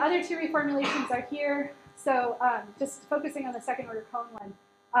 And then the other 2 reformulations are here. So just focusing on the second-order cone one,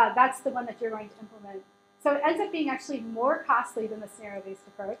 that's the one that you're going to implement. So it ends up being actually more costly than the scenario-based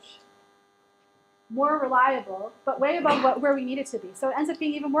approach, more reliable, but way above where we need it to be. So it ends up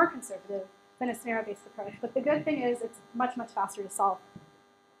being even more conservative than a scenario-based approach. But the good thing is it's much, much faster to solve.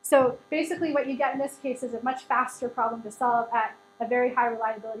 So basically what you get in this case is a much faster problem to solve at a very high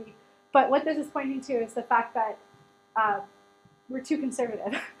reliability. But what this is pointing to is the fact that we're too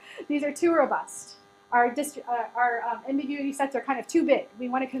conservative. These are too robust. Our ambiguity sets are kind of too big. We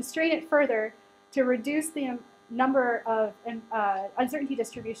want to constrain it further to reduce the number of uncertainty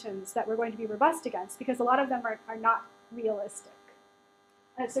distributions that we're going to be robust against, because a lot of them are not realistic.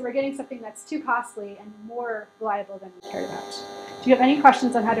 So we're getting something that's too costly and more reliable than we cared about. Do you have any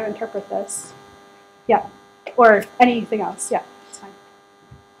questions on how to interpret this? Yeah. Or anything else? Yeah, it's fine.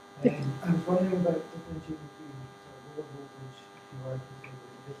 I was wondering about differentiating between lower voltage QR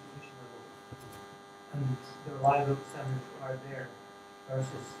the distribution level and the reliability standards are there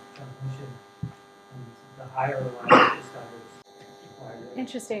versus transmission and the higher reliability standards.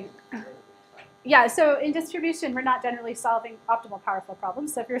 Interesting. Yeah, so in distribution, we're not generally solving optimal powerful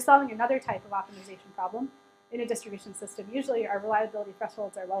problems. So if you're solving another type of optimization problem in a distribution system, usually our reliability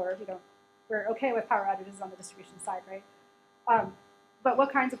thresholds are lower. We're okay with power outages on the distribution side, right? But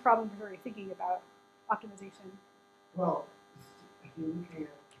what kinds of problems are we thinking about optimization? Well, if you're looking at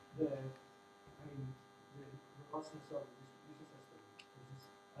the robustness of the distribution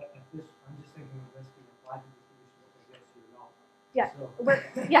system, I'm just thinking of this being applied to distribution, but I guess you're not.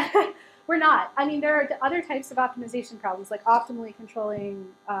 Yeah, so. We're not. I mean, there are other types of optimization problems, like optimally controlling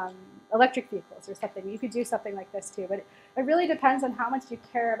electric vehicles or something. You could do something like this too, but it really depends on how much you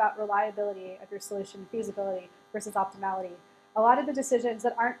care about reliability of your solution, feasibility versus optimality. A lot of the decisions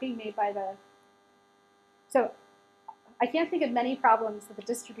that aren't being made by so I can't think of many problems that the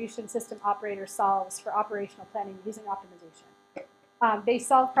distribution system operator solves for operational planning using optimization. They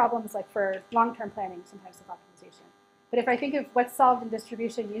solve problems like for long-term planning, sometimes with optimization. But if I think of what's solved in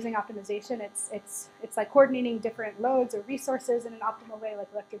distribution using optimization, it's like coordinating different loads or resources in an optimal way, like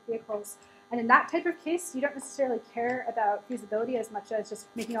electric vehicles. And in that type of case, you don't necessarily care about feasibility as much as just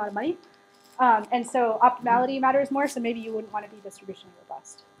making a lot of money. And so optimality matters more, so maybe you wouldn't want to be distributionally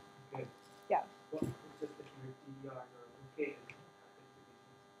robust. Okay. Yeah. Well, it's just that your DERs are okay.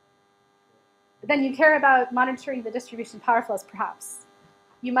 then you care about monitoring the distribution power flows, perhaps.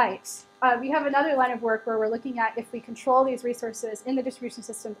 You might. We have another line of work where we're looking at if we control these resources in the distribution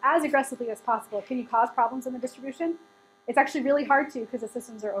system as aggressively as possible, can you cause problems in the distribution? It's actually really hard to because the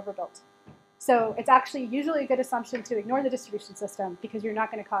systems are overbuilt. So it's actually usually a good assumption to ignore the distribution system because you're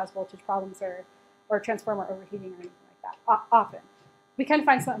not going to cause voltage problems or transformer overheating or anything like that, often. We can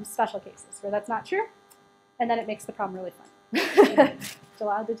find some special cases where that's not true, and then it makes the problem really fun.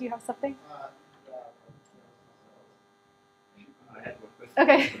 Jalal, did you have something? I had one question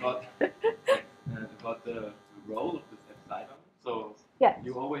Okay. about the role of this epsilon. So Yeah.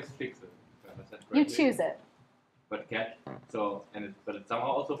 you always fix it. If I understand You correctly. choose it. But but it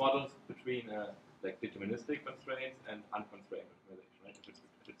somehow also models between like deterministic constraints and unconstrained optimization, right?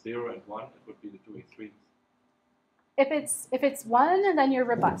 If it's 0 and 1, it would be the two extremes. If it's 1, then you're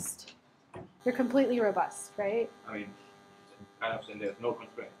robust. You're completely robust, right? I mean, kind of, then there's no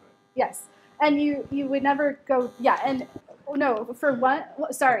constraint, right? Yes. And you would never go, yeah, and no, for one,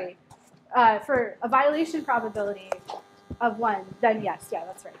 sorry, for a violation probability of 1, then yes, yeah,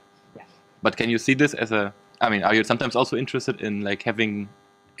 that's right. Yeah. But can you see this as a, I mean, are you sometimes also interested in like having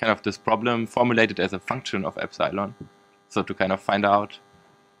kind of this problem formulated as a function of epsilon? So to kind of find out.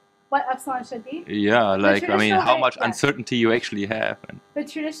 What epsilon should be? Yeah, like, I mean, how much yeah. uncertainty you actually have. And The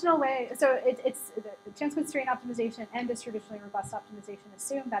traditional way, so it's the chance constraint optimization and distributionally robust optimization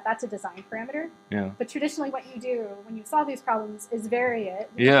assume that that's a design parameter. yeah. But traditionally what you do when you solve these problems is vary it.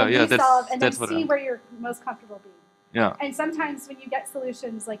 Yeah, and yeah, resolve, and that's then what see where you're most comfortable being. Yeah. And sometimes when you get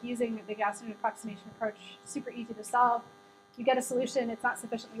solutions like using the Gaussian approximation approach, super easy to solve, you get a solution, it's not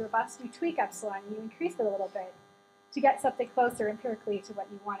sufficiently robust, you tweak epsilon, you increase it a little bit to get something closer empirically to what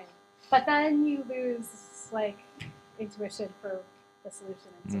you wanted. But then you lose like intuition for the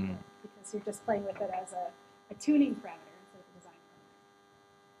solution and so forth, because you're just playing with it as a tuning parameter instead of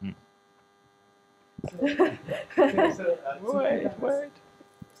a design parameter. Wait.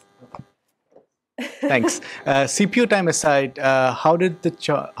 Thanks. CPU time aside, how did the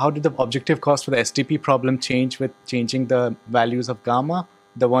objective cost for the STP problem change with changing the values of gamma,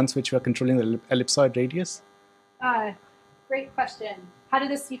 the ones which were controlling the ellipsoid radius? Great question. How did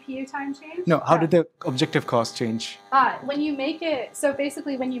the CPU time change? No, how did the objective cost change? When you make it, so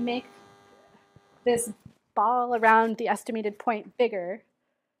basically when you make this ball around the estimated point bigger,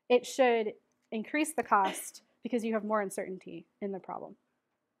 it should increase the cost because you have more uncertainty in the problem.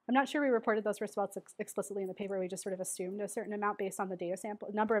 I'm not sure we reported those results explicitly in the paper. We just sort of assumed a certain amount based on the data sample,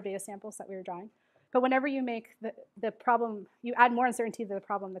 number of data samples that we were drawing. But whenever you make the problem, you add more uncertainty to the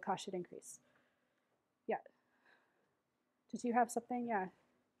problem, the cost should increase. Yeah. Did you have something? Yeah.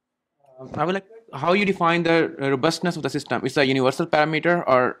 I would like how you define the robustness of the system. Is it a universal parameter,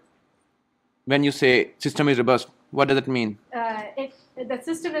 or when you say system is robust, what does it mean? The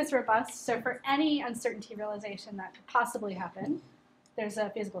system is robust, so for any uncertainty realization that could possibly happen, there's a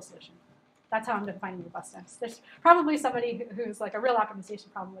feasible solution. That's how I'm defining robustness. There's probably somebody who's like a real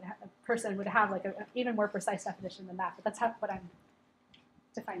optimization problem would have like an even more precise definition than that, but that's what I'm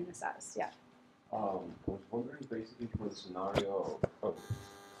defining this as. Yeah. I was wondering basically for the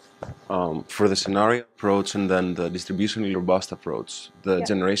scenario approach and then the distributionally robust approach, the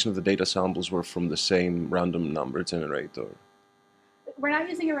generation of the data samples were from the same random number generator. We're not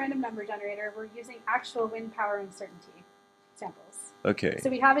using a random number generator. We're using actual wind power uncertainty samples. Okay. So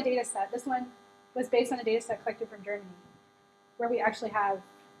we have a data set. This one was based on a data set collected from Germany, where we actually have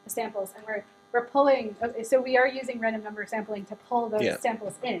the samples, and we're pulling. So we are using random number sampling to pull those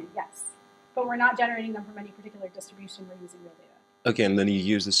samples in. Yes. But we're not generating them from any particular distribution. We're using real data. Okay, and then you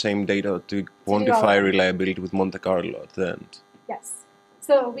use the same data to quantify reliability with Monte Carlo at the end. Yes.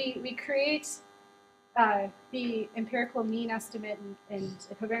 So we create the empirical mean estimate and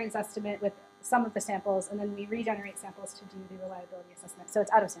a covariance estimate with some of the samples, and then we regenerate samples to do the reliability assessment. So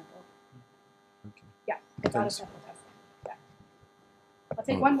it's out of sample. Okay. Yeah, it's out of sample testing. Yeah. I'll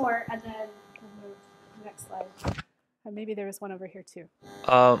take one more, and then we'll move to the next slide. And maybe there was one over here too.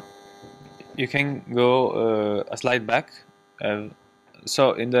 You can go a slide back.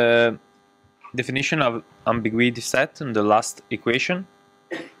 So in the definition of ambiguity set in the last equation,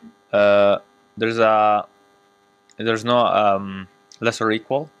 there's no less or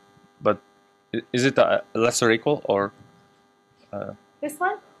equal, but is it a less or equal or? This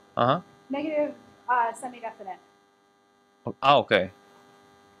one? Negative semi-definite. Okay.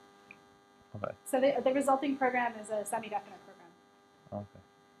 Okay. So the resulting program is a semi-definite program. Okay.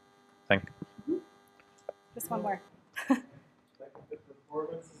 Thank you. Just one more. Like the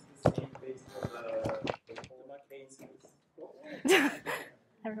performance is the same based on the coma cases.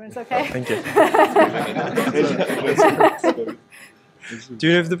 Everyone's okay? Thank you. Do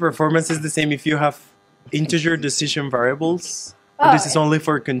you know if the performance is the same if you have integer decision variables? Or this is only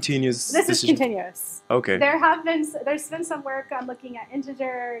for continuous This decision? is continuous. Okay. There's been some work on looking at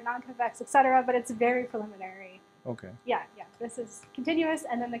integer, non-convex, etc., but it's very preliminary. Okay. Yeah. This is continuous,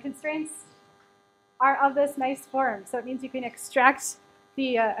 and then the constraints are of this nice form. So it means you can extract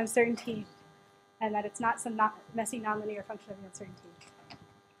the uncertainty, and that it's not some messy nonlinear function of the uncertainty.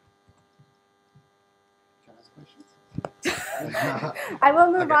 Can I ask questions? I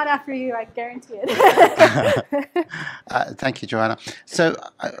will move on after you, I guarantee it. Thank you, Johanna. So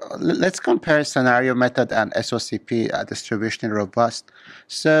let's compare scenario method and SOCP, distributionally robust.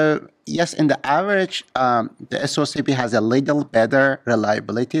 So yes, in the average, the SOCP has a little better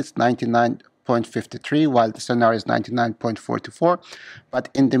reliability. It's 99.53, while the scenario is 99.44. But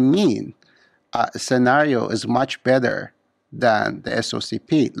in the mean, scenario is much better than the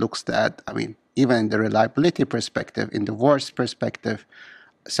SOCP. It looks that, even in the reliability perspective, in the worst perspective,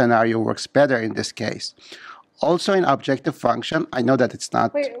 scenario works better in this case. Also in objective function, I know that it's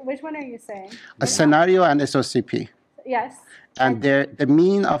not... Wait, which one are you saying? A scenario and SOCP. Yes. And the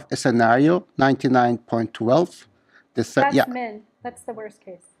mean of a scenario, 99.12. That's min. That's the worst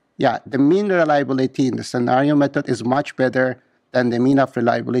case. Yeah, the mean reliability in the scenario method is much better than the mean of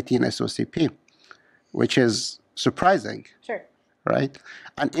reliability in SOCP, which is surprising. Sure. Right?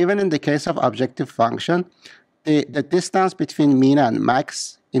 And even in the case of objective function, the distance between mean and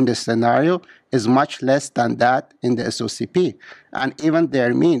max in the scenario is much less than that in the SOCP. And even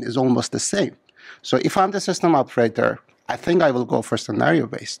their mean is almost the same. So if I'm the system operator, I think I will go for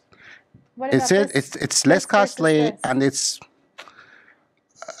scenario-based. It's less costly, and it's,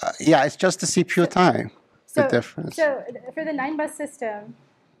 it's just the CPU time, the difference. So for the 9-bus system,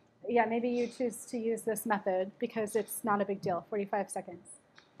 maybe you choose to use this method because it's not a big deal, 45 seconds.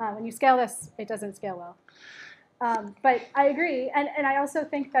 When you scale this, it doesn't scale well. But I agree, and I also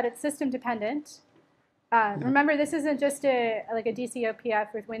think that it's system dependent. Remember, this isn't just like a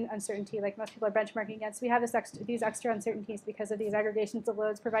DCOPF with wind uncertainty like most people are benchmarking against. We have these extra uncertainties because of these aggregations of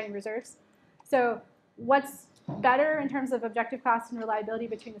loads providing reserves. So what's better in terms of objective cost and reliability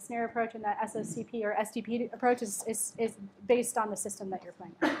between the scenario approach and the SOCP or SDP approach is based on the system that you're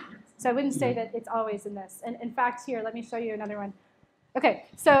playing with. So I wouldn't say that it's always in this. And in fact, here, let me show you another one. Okay,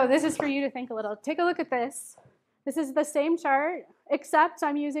 so this is for you to think a little. Take a look at this. This is the same chart, except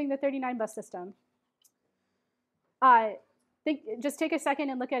I'm using the 39-bus system. Just take a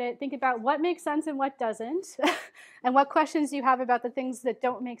second and look at it. Think about what makes sense and what doesn't, and what questions you have about the things that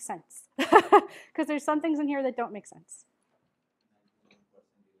don't make sense. Because there's some things in here that don't make sense.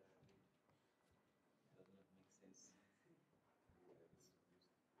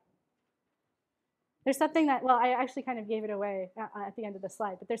 There's something that, well, I actually kind of gave it away at the end of the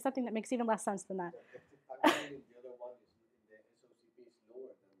slide, but there's something that makes even less sense than that.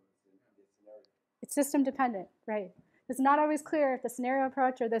 It's system dependent, right? It's not always clear if the scenario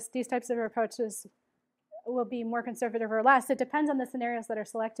approach or these types of approaches will be more conservative or less. It depends on the scenarios that are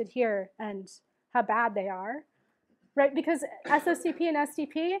selected here and how bad they are, right? Because SOCP and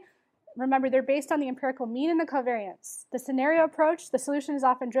SDP, remember, they're based on the empirical mean and the covariance. The scenario approach, the solution is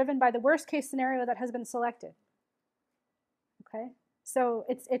often driven by the worst case scenario that has been selected. Okay, so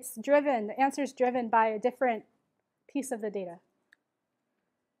it's driven, the answer is driven by a different piece of the data.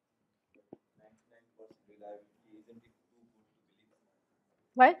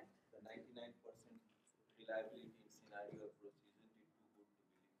 What? The 99% reliability in scenario approach isn't it too good to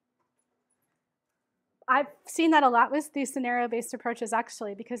believe? I've seen that a lot with these scenario-based approaches,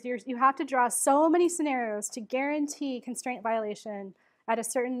 actually, because you have to draw so many scenarios to guarantee constraint violation at a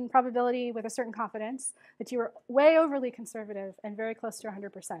certain probability with a certain confidence that you are way overly conservative and very close to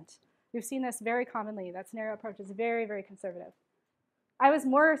 100%. We've seen this very commonly. That scenario approach is very, very conservative. I was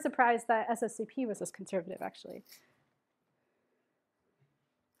more surprised that SOCP was this conservative, actually.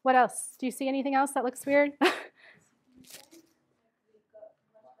 What else? Do you see anything else that looks weird?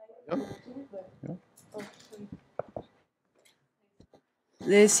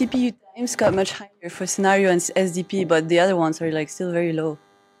 The CPU times got much higher for scenario and SDP, but the other ones are like still very low.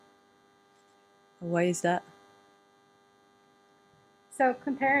 Why is that? So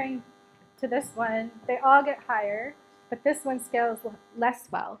comparing to this one, they all get higher, but this one scales less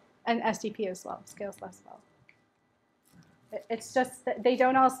well, and SDP as well scales less well. It's just that they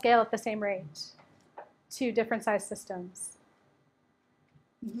don't all scale at the same rate to different size systems.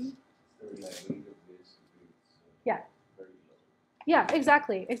 Mm-hmm. Yeah. Yeah,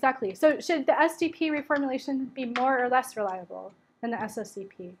 exactly. So should the SDP reformulation be more or less reliable than the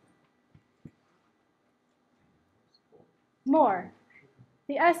SOCP? More.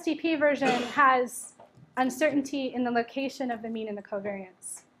 The SDP version has uncertainty in the location of the mean and the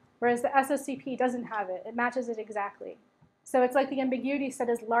covariance, whereas the SOCP doesn't have it. It matches it exactly. So it's like the ambiguity set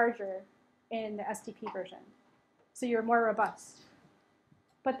is larger in the SDP version. So you're more robust.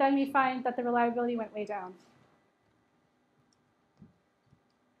 But then we find that the reliability went way down.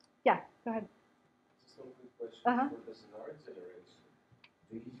 Yeah, go ahead. Just one quick question. Uh-huh. For the scenario generation,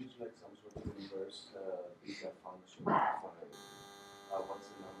 do you use like some sort of inverse beta function to find what's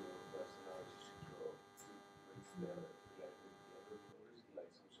the number of scenarios you should draw to raise the reliability of or is it like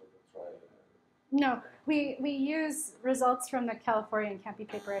some sort of trial and error? No, we use results from the California and Campy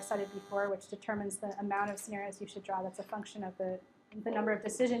paper I cited before, which determines the amount of scenarios you should draw. That's a function of the number of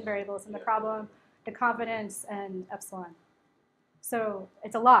decision variables in the problem, the confidence, and epsilon. So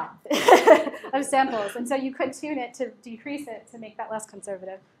it's a lot of samples. And so you could tune it to decrease it to make that less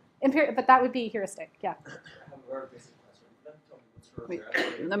conservative. But that would be heuristic, yeah. I have a very basic question. Can you tell me what's sort of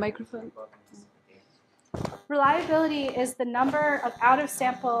Wait, the microphone. Reliability is the number of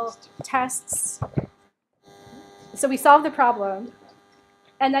out-of-sample tests. So we solve the problem,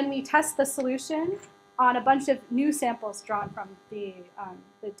 and then we test the solution on a bunch of new samples drawn from the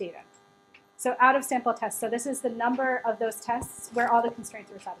data. So out-of-sample tests. So this is the number of those tests where all the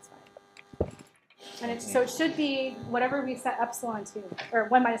constraints are satisfied. And so it should be whatever we set epsilon to, or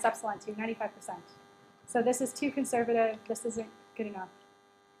 1 minus epsilon to, 95%. So this is too conservative. This isn't good enough.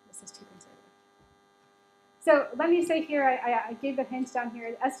 This is too conservative. So let me say here, I gave the hint down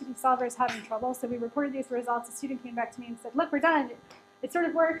here, the SDP solver is having trouble. So we reported these results. A student came back to me and said, look, we're done. It sort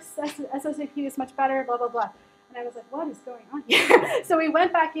of works. SOCP is much better, blah, blah, blah. And I was like, what is going on here? So we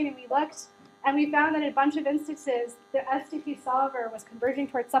went back in and we looked. And we found that in a bunch of instances, the SDP solver was converging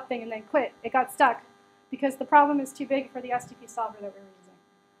towards something and then quit. It got stuck because the problem is too big for the SDP solver that we were using.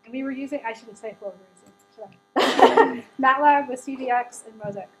 And we were using, I shouldn't say what we were using, should I? MATLAB with CVX and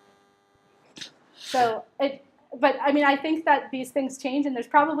Mosaic. So, but I mean, I think that these things change, and there's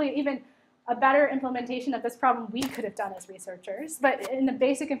probably even a better implementation of this problem we could have done as researchers. But in the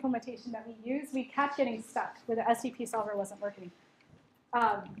basic implementation that we used, we kept getting stuck where the SDP solver wasn't working.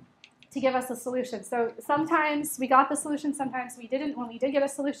 To give us a solution. So sometimes we got the solution, sometimes we didn't. When we did get a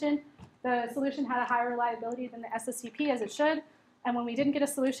solution, the solution had a higher reliability than the SOCP as it should. And when we didn't get a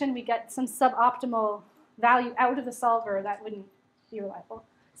solution, we get some suboptimal value out of the solver that wouldn't be reliable.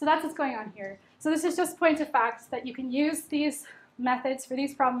 So that's what's going on here. So this is just point of fact that you can use these methods for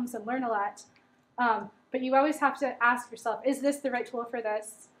these problems and learn a lot. But you always have to ask yourself, is this the right tool for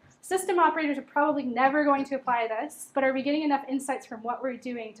this? System operators are probably never going to apply this, but are we getting enough insights from what we're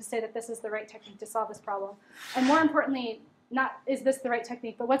doing to say that this is the right technique to solve this problem? And more importantly, not is this the right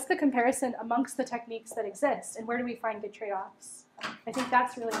technique, but what's the comparison amongst the techniques that exist, and where do we find good trade-offs? I think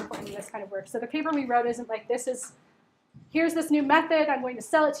that's really important in this kind of work. So the paper we wrote isn't like, here's this new method, I'm going to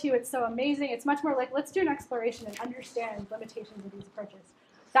sell it to you, it's so amazing. It's much more like, let's do an exploration and understand limitations of these approaches.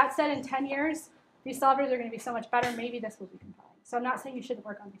 That said, in 10 years, these solvers are going to be so much better, maybe this will be compelling. So I'm not saying you shouldn't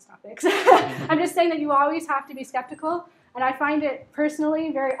work on these topics. I'm just saying that you always have to be skeptical. And I find it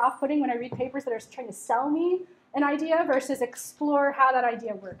personally very off-putting when I read papers that are trying to sell me an idea versus explore how that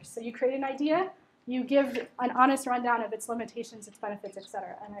idea works. So you create an idea, you give an honest rundown of its limitations, its benefits, et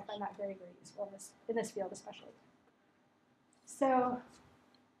cetera. And I find that very, very useful in this field especially. So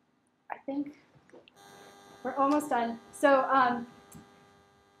I think we're almost done. So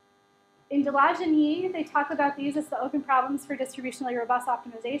in Distributionally, they talk about these as the open problems for distributionally robust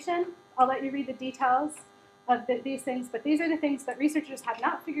optimization. I'll let you read the details of these things, but these are the things that researchers have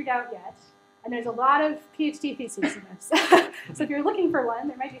not figured out yet. And there's a lot of PhD theses in this. So if you're looking for one,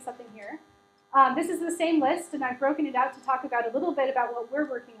 there might be something here. This is the same list, and I've broken it out to talk about a little bit about what we're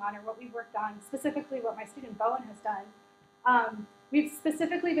working on or what we've worked on, specifically what my student Bowen has done. We've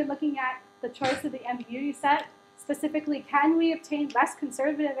specifically been looking at the choice of the ambiguity set. Specifically, can we obtain less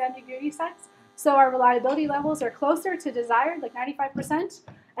conservative ambiguity sets so our reliability levels are closer to desired, like 95%,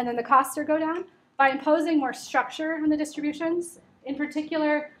 and then the costs go down by imposing more structure on the distributions? In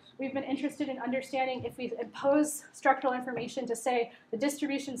particular, we've been interested in understanding if we impose structural information to say the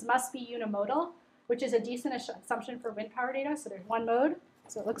distributions must be unimodal, which is a decent assumption for wind power data. So there's one mode,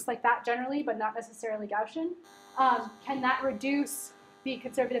 so it looks like that generally, but not necessarily Gaussian. Can that reduce the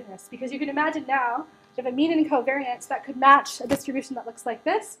conservativeness? Because you can imagine now, you have a mean and covariance that could match a distribution that looks like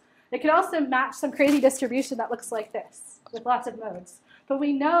this. It could also match some crazy distribution that looks like this with lots of modes. But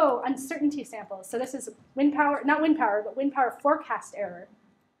we know uncertainty samples, so this is wind power, not wind power, but wind power forecast error,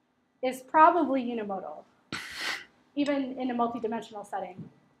 is probably unimodal, even in a multidimensional setting.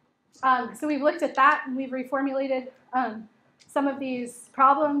 So we've looked at that, and we've reformulated some of these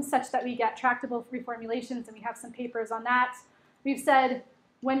problems such that we get tractable reformulations, and we have some papers on that. We've said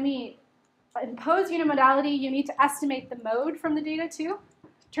when we impose unimodality, you need to estimate the mode from the data too.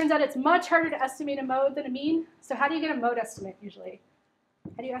 Turns out it's much harder to estimate a mode than a mean. So how do you get a mode estimate usually?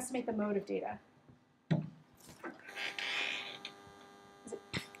 How do you estimate the mode of data?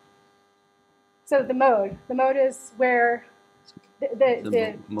 So the mode is where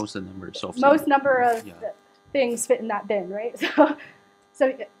the most number of most number of things fit in that bin, right?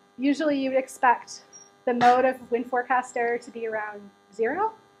 So usually you would expect the mode of wind forecast error to be around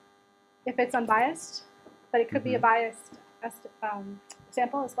 0 if it's unbiased, but it could be a biased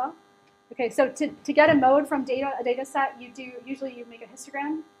sample as well. Okay, so to get a mode from a data set, usually you make a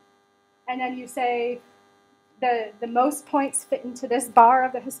histogram, and then you say the most points fit into this bar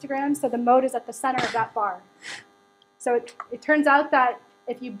of the histogram, so the mode is at the center of that bar. So it turns out that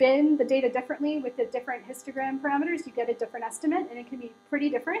if you bin the data differently with the different histogram parameters, you get a different estimate, and it can be pretty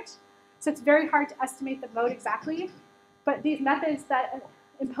different. So it's very hard to estimate the mode exactly, but these methods that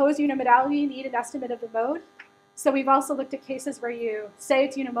impose unimodality need an estimate of the mode. So we've also looked at cases where you say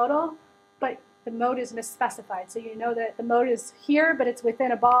it's unimodal, but the mode is misspecified. So you know that the mode is here, but it's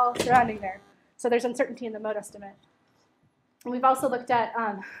within a ball surrounding there. So there's uncertainty in the mode estimate. And we've also looked at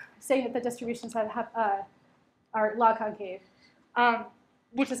saying that the distributions are log concave,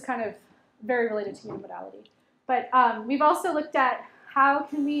 which is kind of very related to unimodality. But we've also looked at how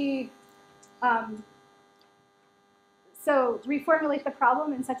can we reformulate the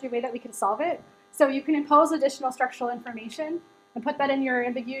problem in such a way that we can solve it. So you can impose additional structural information and put that in your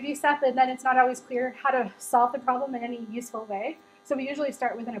ambiguity set, and then it's not always clear how to solve the problem in any useful way. So we usually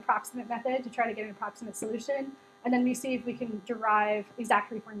start with an approximate method to try to get an approximate solution, and then we see if we can derive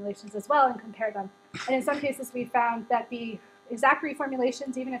exact reformulations as well and compare them. And in some cases, we found that the exact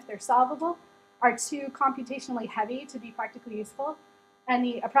reformulations, even if they're solvable, are too computationally heavy to be practically useful. And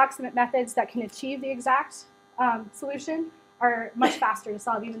the approximate methods that can achieve the exact solution are much faster to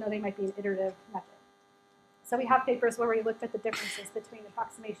solve, even though they might be an iterative method. So we have papers where we looked at the differences between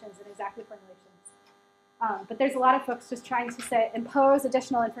approximations and exact reformulations. But there's a lot of folks just trying to impose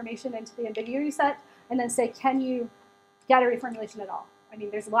additional information into the ambiguity set and then say, can you get a reformulation at all? I mean,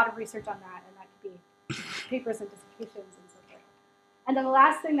 there's a lot of research on that, and that could be papers and dissertations and so forth. And then the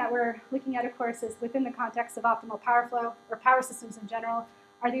last thing that we're looking at, of course, is within the context of optimal power flow or power systems in general,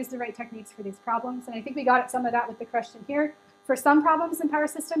 are these the right techniques for these problems? And I think we got at some of that with the question here. For some problems in power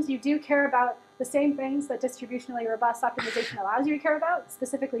systems, you do care about the same things that distributionally robust optimization allows you to care about,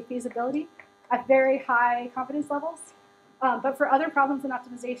 specifically feasibility, at very high confidence levels. But for other problems in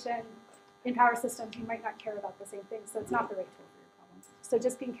optimization in power systems, you might not care about the same things, so it's not the right tool for your problems. So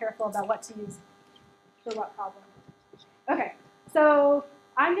just being careful about what to use for what problem. Okay, so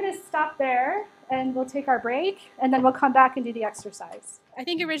I'm going to stop there, and we'll take our break, and then we'll come back and do the exercise. I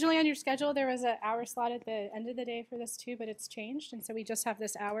think originally on your schedule there was an hour slot at the end of the day for this too, but it's changed, and so we just have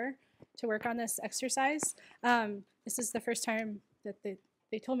this hour to work on this exercise. This is the first time that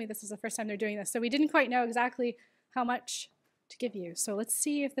they told me this is the first time they're doing this, so we didn't quite know exactly how much to give you. So let's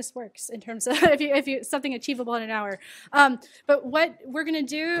see if this works in terms of if you something achievable in an hour. But what we're going to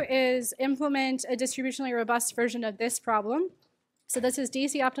do is implement a distributionally robust version of this problem. So this is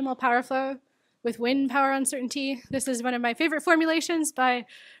DC optimal power flow with wind power uncertainty. This is one of my favorite formulations by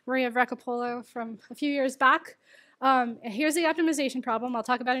Maria Vrecapolo from a few years back. And here's the optimization problem. I'll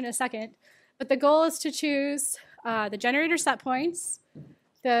talk about it in a second. But the goal is to choose the generator set points,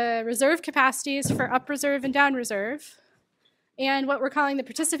 the reserve capacities for up reserve and down reserve, and what we're calling the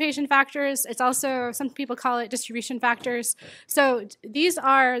participation factors. It's also, some people call it distribution factors. So these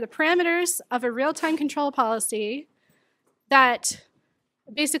are the parameters of a real-time control policy that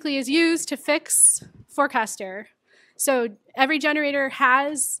basically is used to fix forecast error. So every generator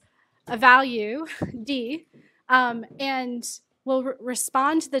has a value, D, and will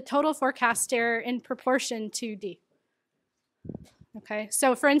respond to the total forecast error in proportion to D. Okay,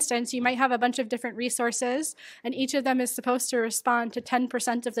 so for instance, you might have a bunch of different resources, and each of them is supposed to respond to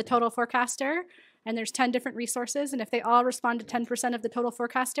 10% of the total forecast error, and there's 10 different resources, and if they all respond to 10% of the total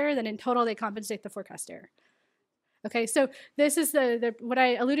forecast error, then in total they compensate the forecast error. Okay, so this is what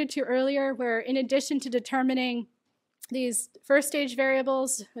I alluded to earlier, where in addition to determining these first stage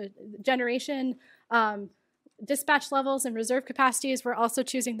variables, generation, dispatch levels, and reserve capacities, we're also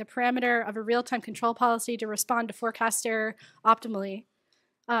choosing the parameter of a real-time control policy to respond to forecast error optimally.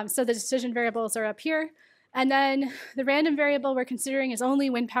 So the decision variables are up here. And then the random variable we're considering is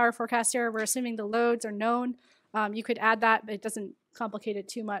only wind power forecast error. We're assuming the loads are known. You could add that, but it doesn't complicate it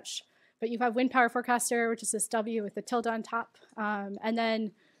too much. But you have wind power forecast error, which is this W with the tilde on top. And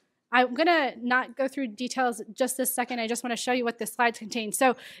then I'm going to not go through details just this second. I just want to show you what the slides contain.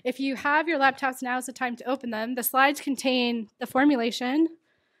 So if you have your laptops, now is the time to open them. The slides contain the formulation,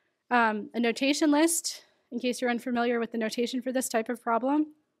 a notation list, in case you're unfamiliar with the notation for this type of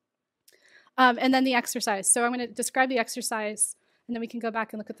problem, and then the exercise. So I'm going to describe the exercise, and then we can go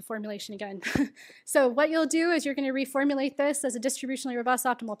back and look at the formulation again. So what you'll do is you're going to reformulate this as a distributionally robust,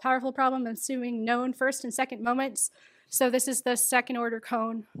 optimal, powerful problem, assuming known first and second moments. So this is the second order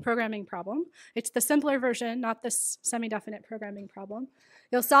cone programming problem. It's the simpler version, not this semi-definite programming problem.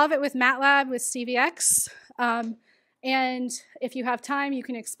 You'll solve it with MATLAB with CVX. And if you have time, you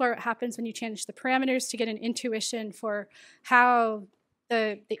can explore what happens when you change the parameters to get an intuition for how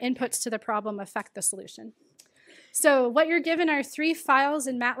the inputs to the problem affect the solution. So what you're given are 3 files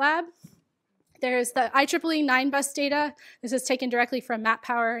in MATLAB. There's the IEEE 9-bus data. This is taken directly from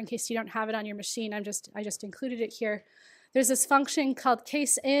MatPower. In case you don't have it on your machine, I just included it here. There's this function called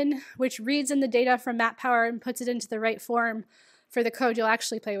caseIn, which reads in the data from MatPower and puts it into the right form for the code you'll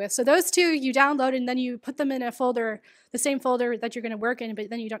actually play with. So those 2 you download and then you put them in a folder, the same folder that you're going to work in, but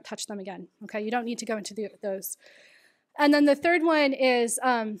then you don't touch them again. Okay, you don't need to go into those. And then the third one is,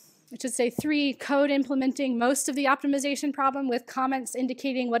 I should say 3, code implementing most of the optimization problem with comments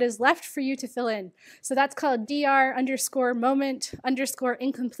indicating what is left for you to fill in. So that's called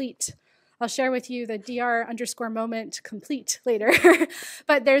dr_moment_incomplete. I'll share with you the dr_moment complete later.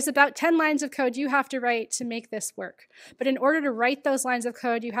 But there's about 10 lines of code you have to write to make this work. But in order to write those lines of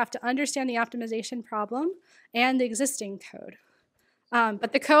code, you have to understand the optimization problem and the existing code.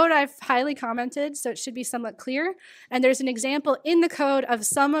 But the code I've highly commented, so it should be somewhat clear. And there's an example in the code of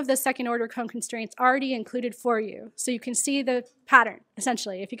some of the second order cone constraints already included for you. So you can see the pattern,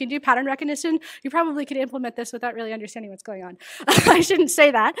 essentially. If you can do pattern recognition, you probably could implement this without really understanding what's going on. I shouldn't say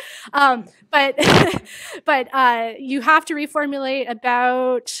that. But you have to reformulate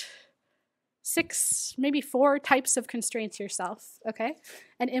about 6, maybe 4 types of constraints yourself, okay,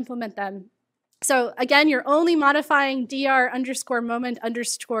 and implement them. So again, you're only modifying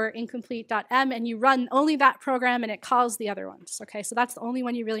dr_moment_incomplete.m, and you run only that program and it calls the other ones. Okay, so that's the only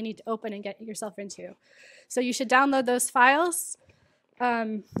one you really need to open and get yourself into. So you should download those files.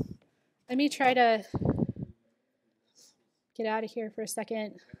 Let me try to get out of here for a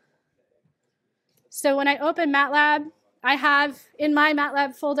second. So when I open MATLAB, I have in my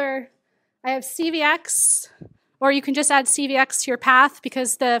MATLAB folder, I have CVX. Or you can just add CVX to your path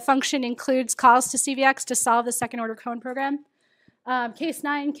because the function includes calls to CVX to solve the second order cone program. Case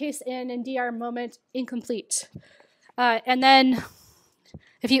 9, caseIn, and dr_moment incomplete. And then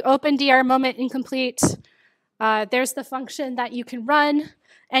if you open dr_moment incomplete, there's the function that you can run.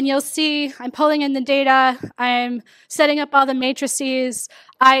 And you'll see I'm pulling in the data. I'm setting up all the matrices.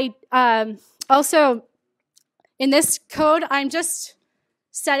 Also, in this code, I'm just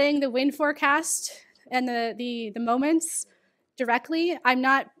setting the wind forecast and the moments directly. I'm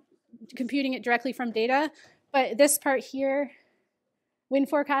not computing it directly from data, but this part here, wind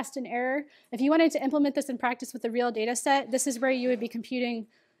forecast and error, if you wanted to implement this in practice with the real data set, this is where you would be computing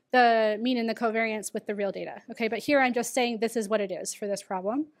the mean and the covariance with the real data. Okay, but here I'm just saying this is what it is for this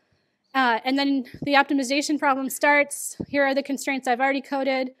problem. And then the optimization problem starts. Here are the constraints I've already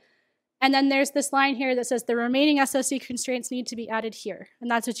coded. And then there's this line here that says the remaining SOC constraints need to be added here.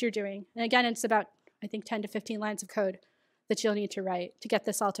 And that's what you're doing. And again, it's about, I think, 10 to 15 lines of code that you'll need to write to get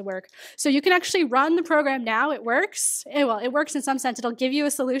this all to work. So you can actually run the program now. It works. Well, it works in some sense. It'll give you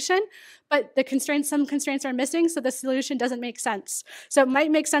a solution, but some constraints are missing, so the solution doesn't make sense. So it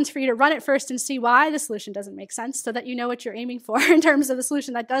might make sense for you to run it first and see why the solution doesn't make sense so that you know what you're aiming for in terms of the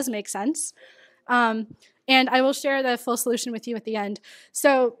solution that does make sense. And I will share the full solution with you at the end.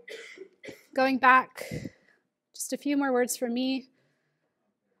 So going back, just a few more words from me.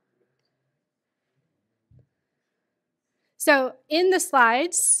 So in the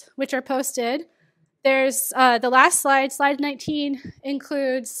slides, which are posted, there's the last slide, slide 19,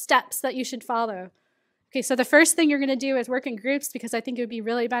 includes steps that you should follow. Okay, so the first thing you're going to do is work in groups because I think it would be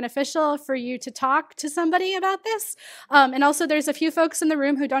really beneficial for you to talk to somebody about this. And also there's a few folks in the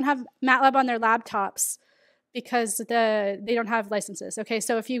room who don't have MATLAB on their laptops because they don't have licenses. Okay,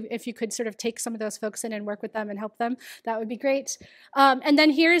 so if you could sort of take some of those folks in and work with them and help them, that would be great. And then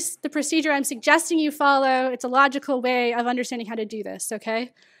here's the procedure I'm suggesting you follow. It's a logical way of understanding how to do this,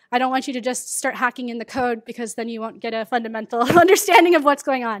 okay? I don't want you to just start hacking in the code because then you won't get a fundamental understanding of what's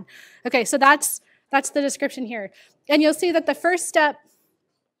going on. Okay, so that's the description here. And you'll see that the first step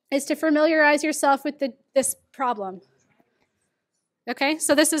is to familiarize yourself with this problem. Okay,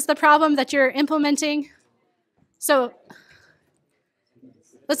 so this is the problem that you're implementing. So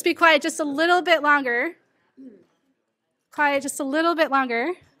let's be quiet just a little bit longer. Quiet just a little bit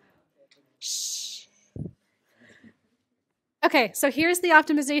longer. Shh. Okay, so here's the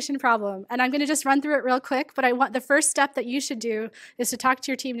optimization problem, and I'm going to just run through it real quick, but I want the first step that you should do is to talk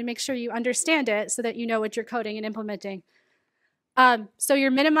to your team to make sure you understand it so that you know what you're coding and implementing. So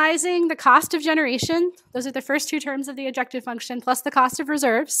you're minimizing the cost of generation. Those are the first two terms of the objective function, plus the cost of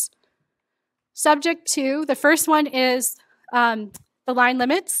reserves. Subject to, the first one is the line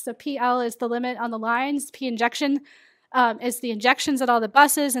limits. So PL is the limit on the lines. P injection is the injections at all the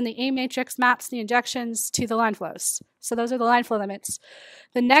buses, and the A matrix maps the injections to the line flows. So those are the line flow limits.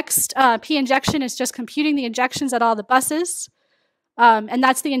 The next P injection is just computing the injections at all the buses, and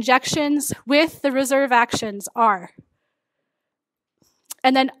that's the injections with the reserve actions R.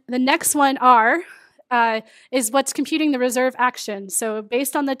 And then the next one, R, is what's computing the reserve action. So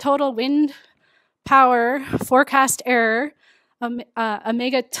based on the total wind power forecast error,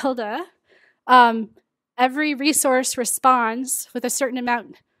 omega tilde, every resource responds with a certain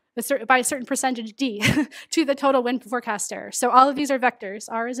amount, by a certain percentage d, to the total wind forecast error. So all of these are vectors.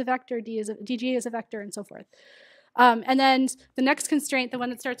 R is a vector, DG is a vector, and so forth. And then the next constraint, the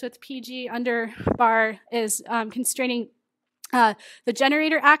one that starts with PG under bar, is constraining the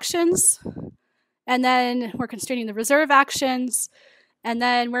generator actions, and then we're constraining the reserve actions, and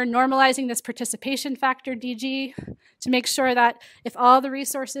then we're normalizing this participation factor DG to make sure that if all the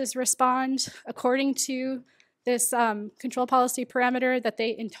resources respond according to this control policy parameter, that they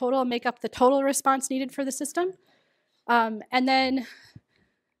in total make up the total response needed for the system. And then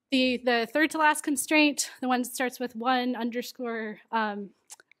the third to last constraint, the one that starts with 1 underscore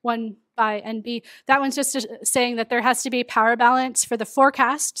 1 by NB, that one's just saying that there has to be power balance for the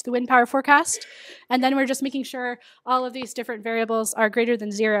forecast, the wind power forecast. And then we're just making sure all of these different variables are greater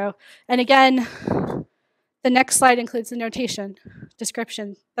than 0. And again, the next slide includes the notation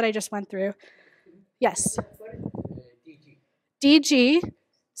description that I just went through. Yes. DG.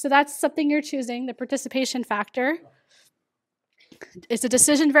 So that's something you're choosing, the participation factor. It's a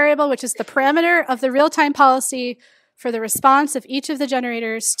decision variable, which is the parameter of the real-time policy for the response of each of the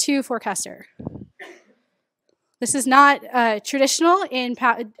generators to forecaster. This is not traditional in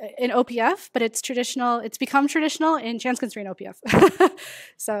OPF, but it's traditional. It's become traditional in chance constraint OPF.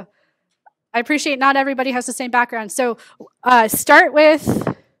 So I appreciate not everybody has the same background. So start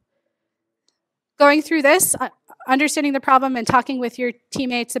with going through this, understanding the problem, and talking with your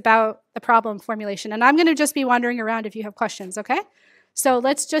teammates about the problem formulation. And I'm going to just be wandering around if you have questions, okay? So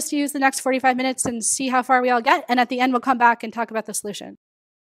let's just use the next 45 minutes and see how far we all get. And at the end, we'll come back and talk about the solution.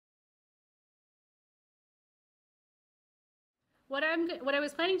 What I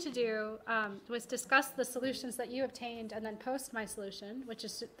was planning to do was discuss the solutions that you obtained and then post my solution, which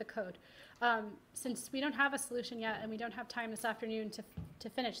is the code. Since we don't have a solution yet and we don't have time this afternoon to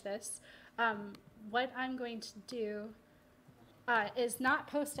finish this, what I'm going to do is not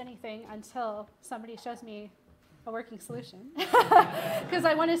post anything until somebody shows me a working solution, because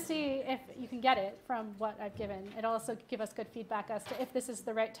I want to see if you can get it from what I've given. It'll also give us good feedback as to if this is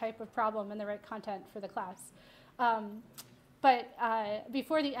the right type of problem and the right content for the class. But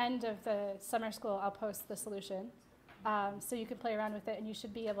before the end of the summer school, I'll post the solution. So you can play around with it, and you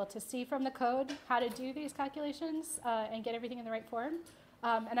should be able to see from the code how to do these calculations and get everything in the right form.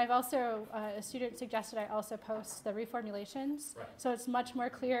 And I've also, a student suggested I also post the reformulations. Right. So it's much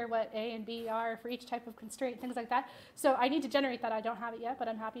more clear what A and B are for each type of constraint, things like that. So I need to generate that. I don't have it yet, but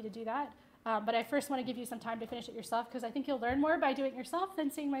I'm happy to do that. But I first want to give you some time to finish it yourself, because I think you'll learn more by doing it yourself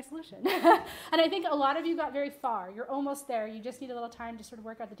than seeing my solution. And I think a lot of you got very far. You're almost there. You just need a little time to sort of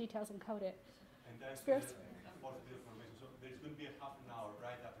work out the details and code it. And that's Spears? positive information. So there's going to be a half an hour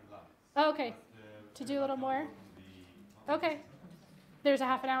right after lunch. Oh, okay. To do a little more? Okay. There's a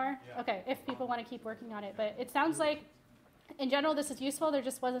half an hour? Yeah. Okay, if people want to keep working on it. But it sounds like, in general, this is useful. There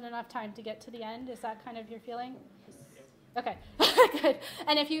just wasn't enough time to get to the end. Is that kind of your feeling? Okay, good.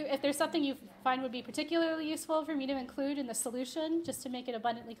 And if there's something you find would be particularly useful for me to include in the solution, just to make it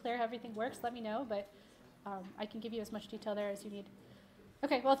abundantly clear how everything works, let me know. But I can give you as much detail there as you need.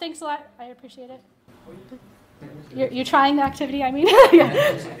 Okay, well, thanks a lot. I appreciate it. You're trying the activity, I mean?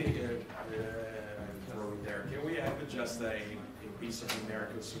 Yeah. Can we have just a piece of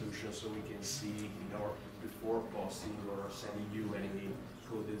numerical solution so we can see, before posting or sending you any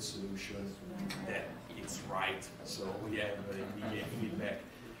coded solution that it's right, so we have immediate feedback.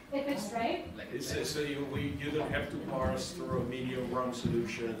 If it's right? So you don't have to parse through medium run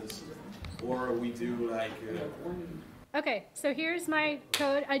solutions, or we do like... Okay, so here's my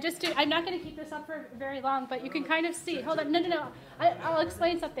code. I'm not going to keep this up for very long, but you can kind of see. Hold on, no. I'll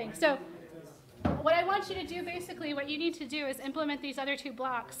explain something. So what I want you to do, basically, what you need to do is implement these other two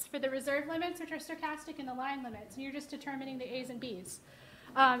blocks for the reserve limits, which are stochastic, and the line limits. And you're just determining the A's and B's.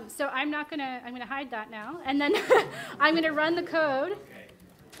 So I'm gonna hide that now, and then I'm gonna run the code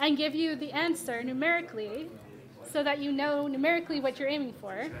and give you the answer numerically so that you know numerically what you're aiming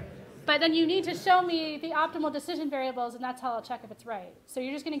for. But then you need to show me the optimal decision variables, and that's how I'll check if it's right. So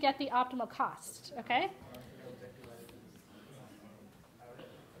you're just gonna get the optimal cost, okay?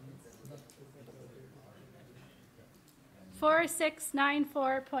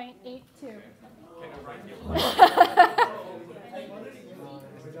 $4694.82.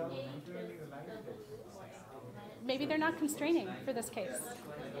 Maybe they're not constraining for this case.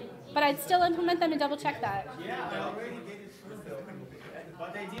 But I'd still implement them and double check that. Yeah, I already did it first,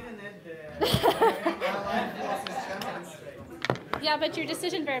 but I didn't add the Yeah, but your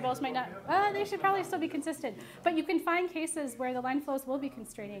decision variables might not, they should probably still be consistent. But you can find cases where the line flows will be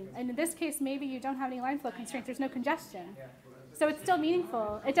constraining. And in this case, maybe you don't have any line flow constraints. There's no congestion. So it's still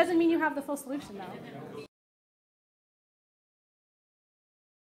meaningful. It doesn't mean you have the full solution, though.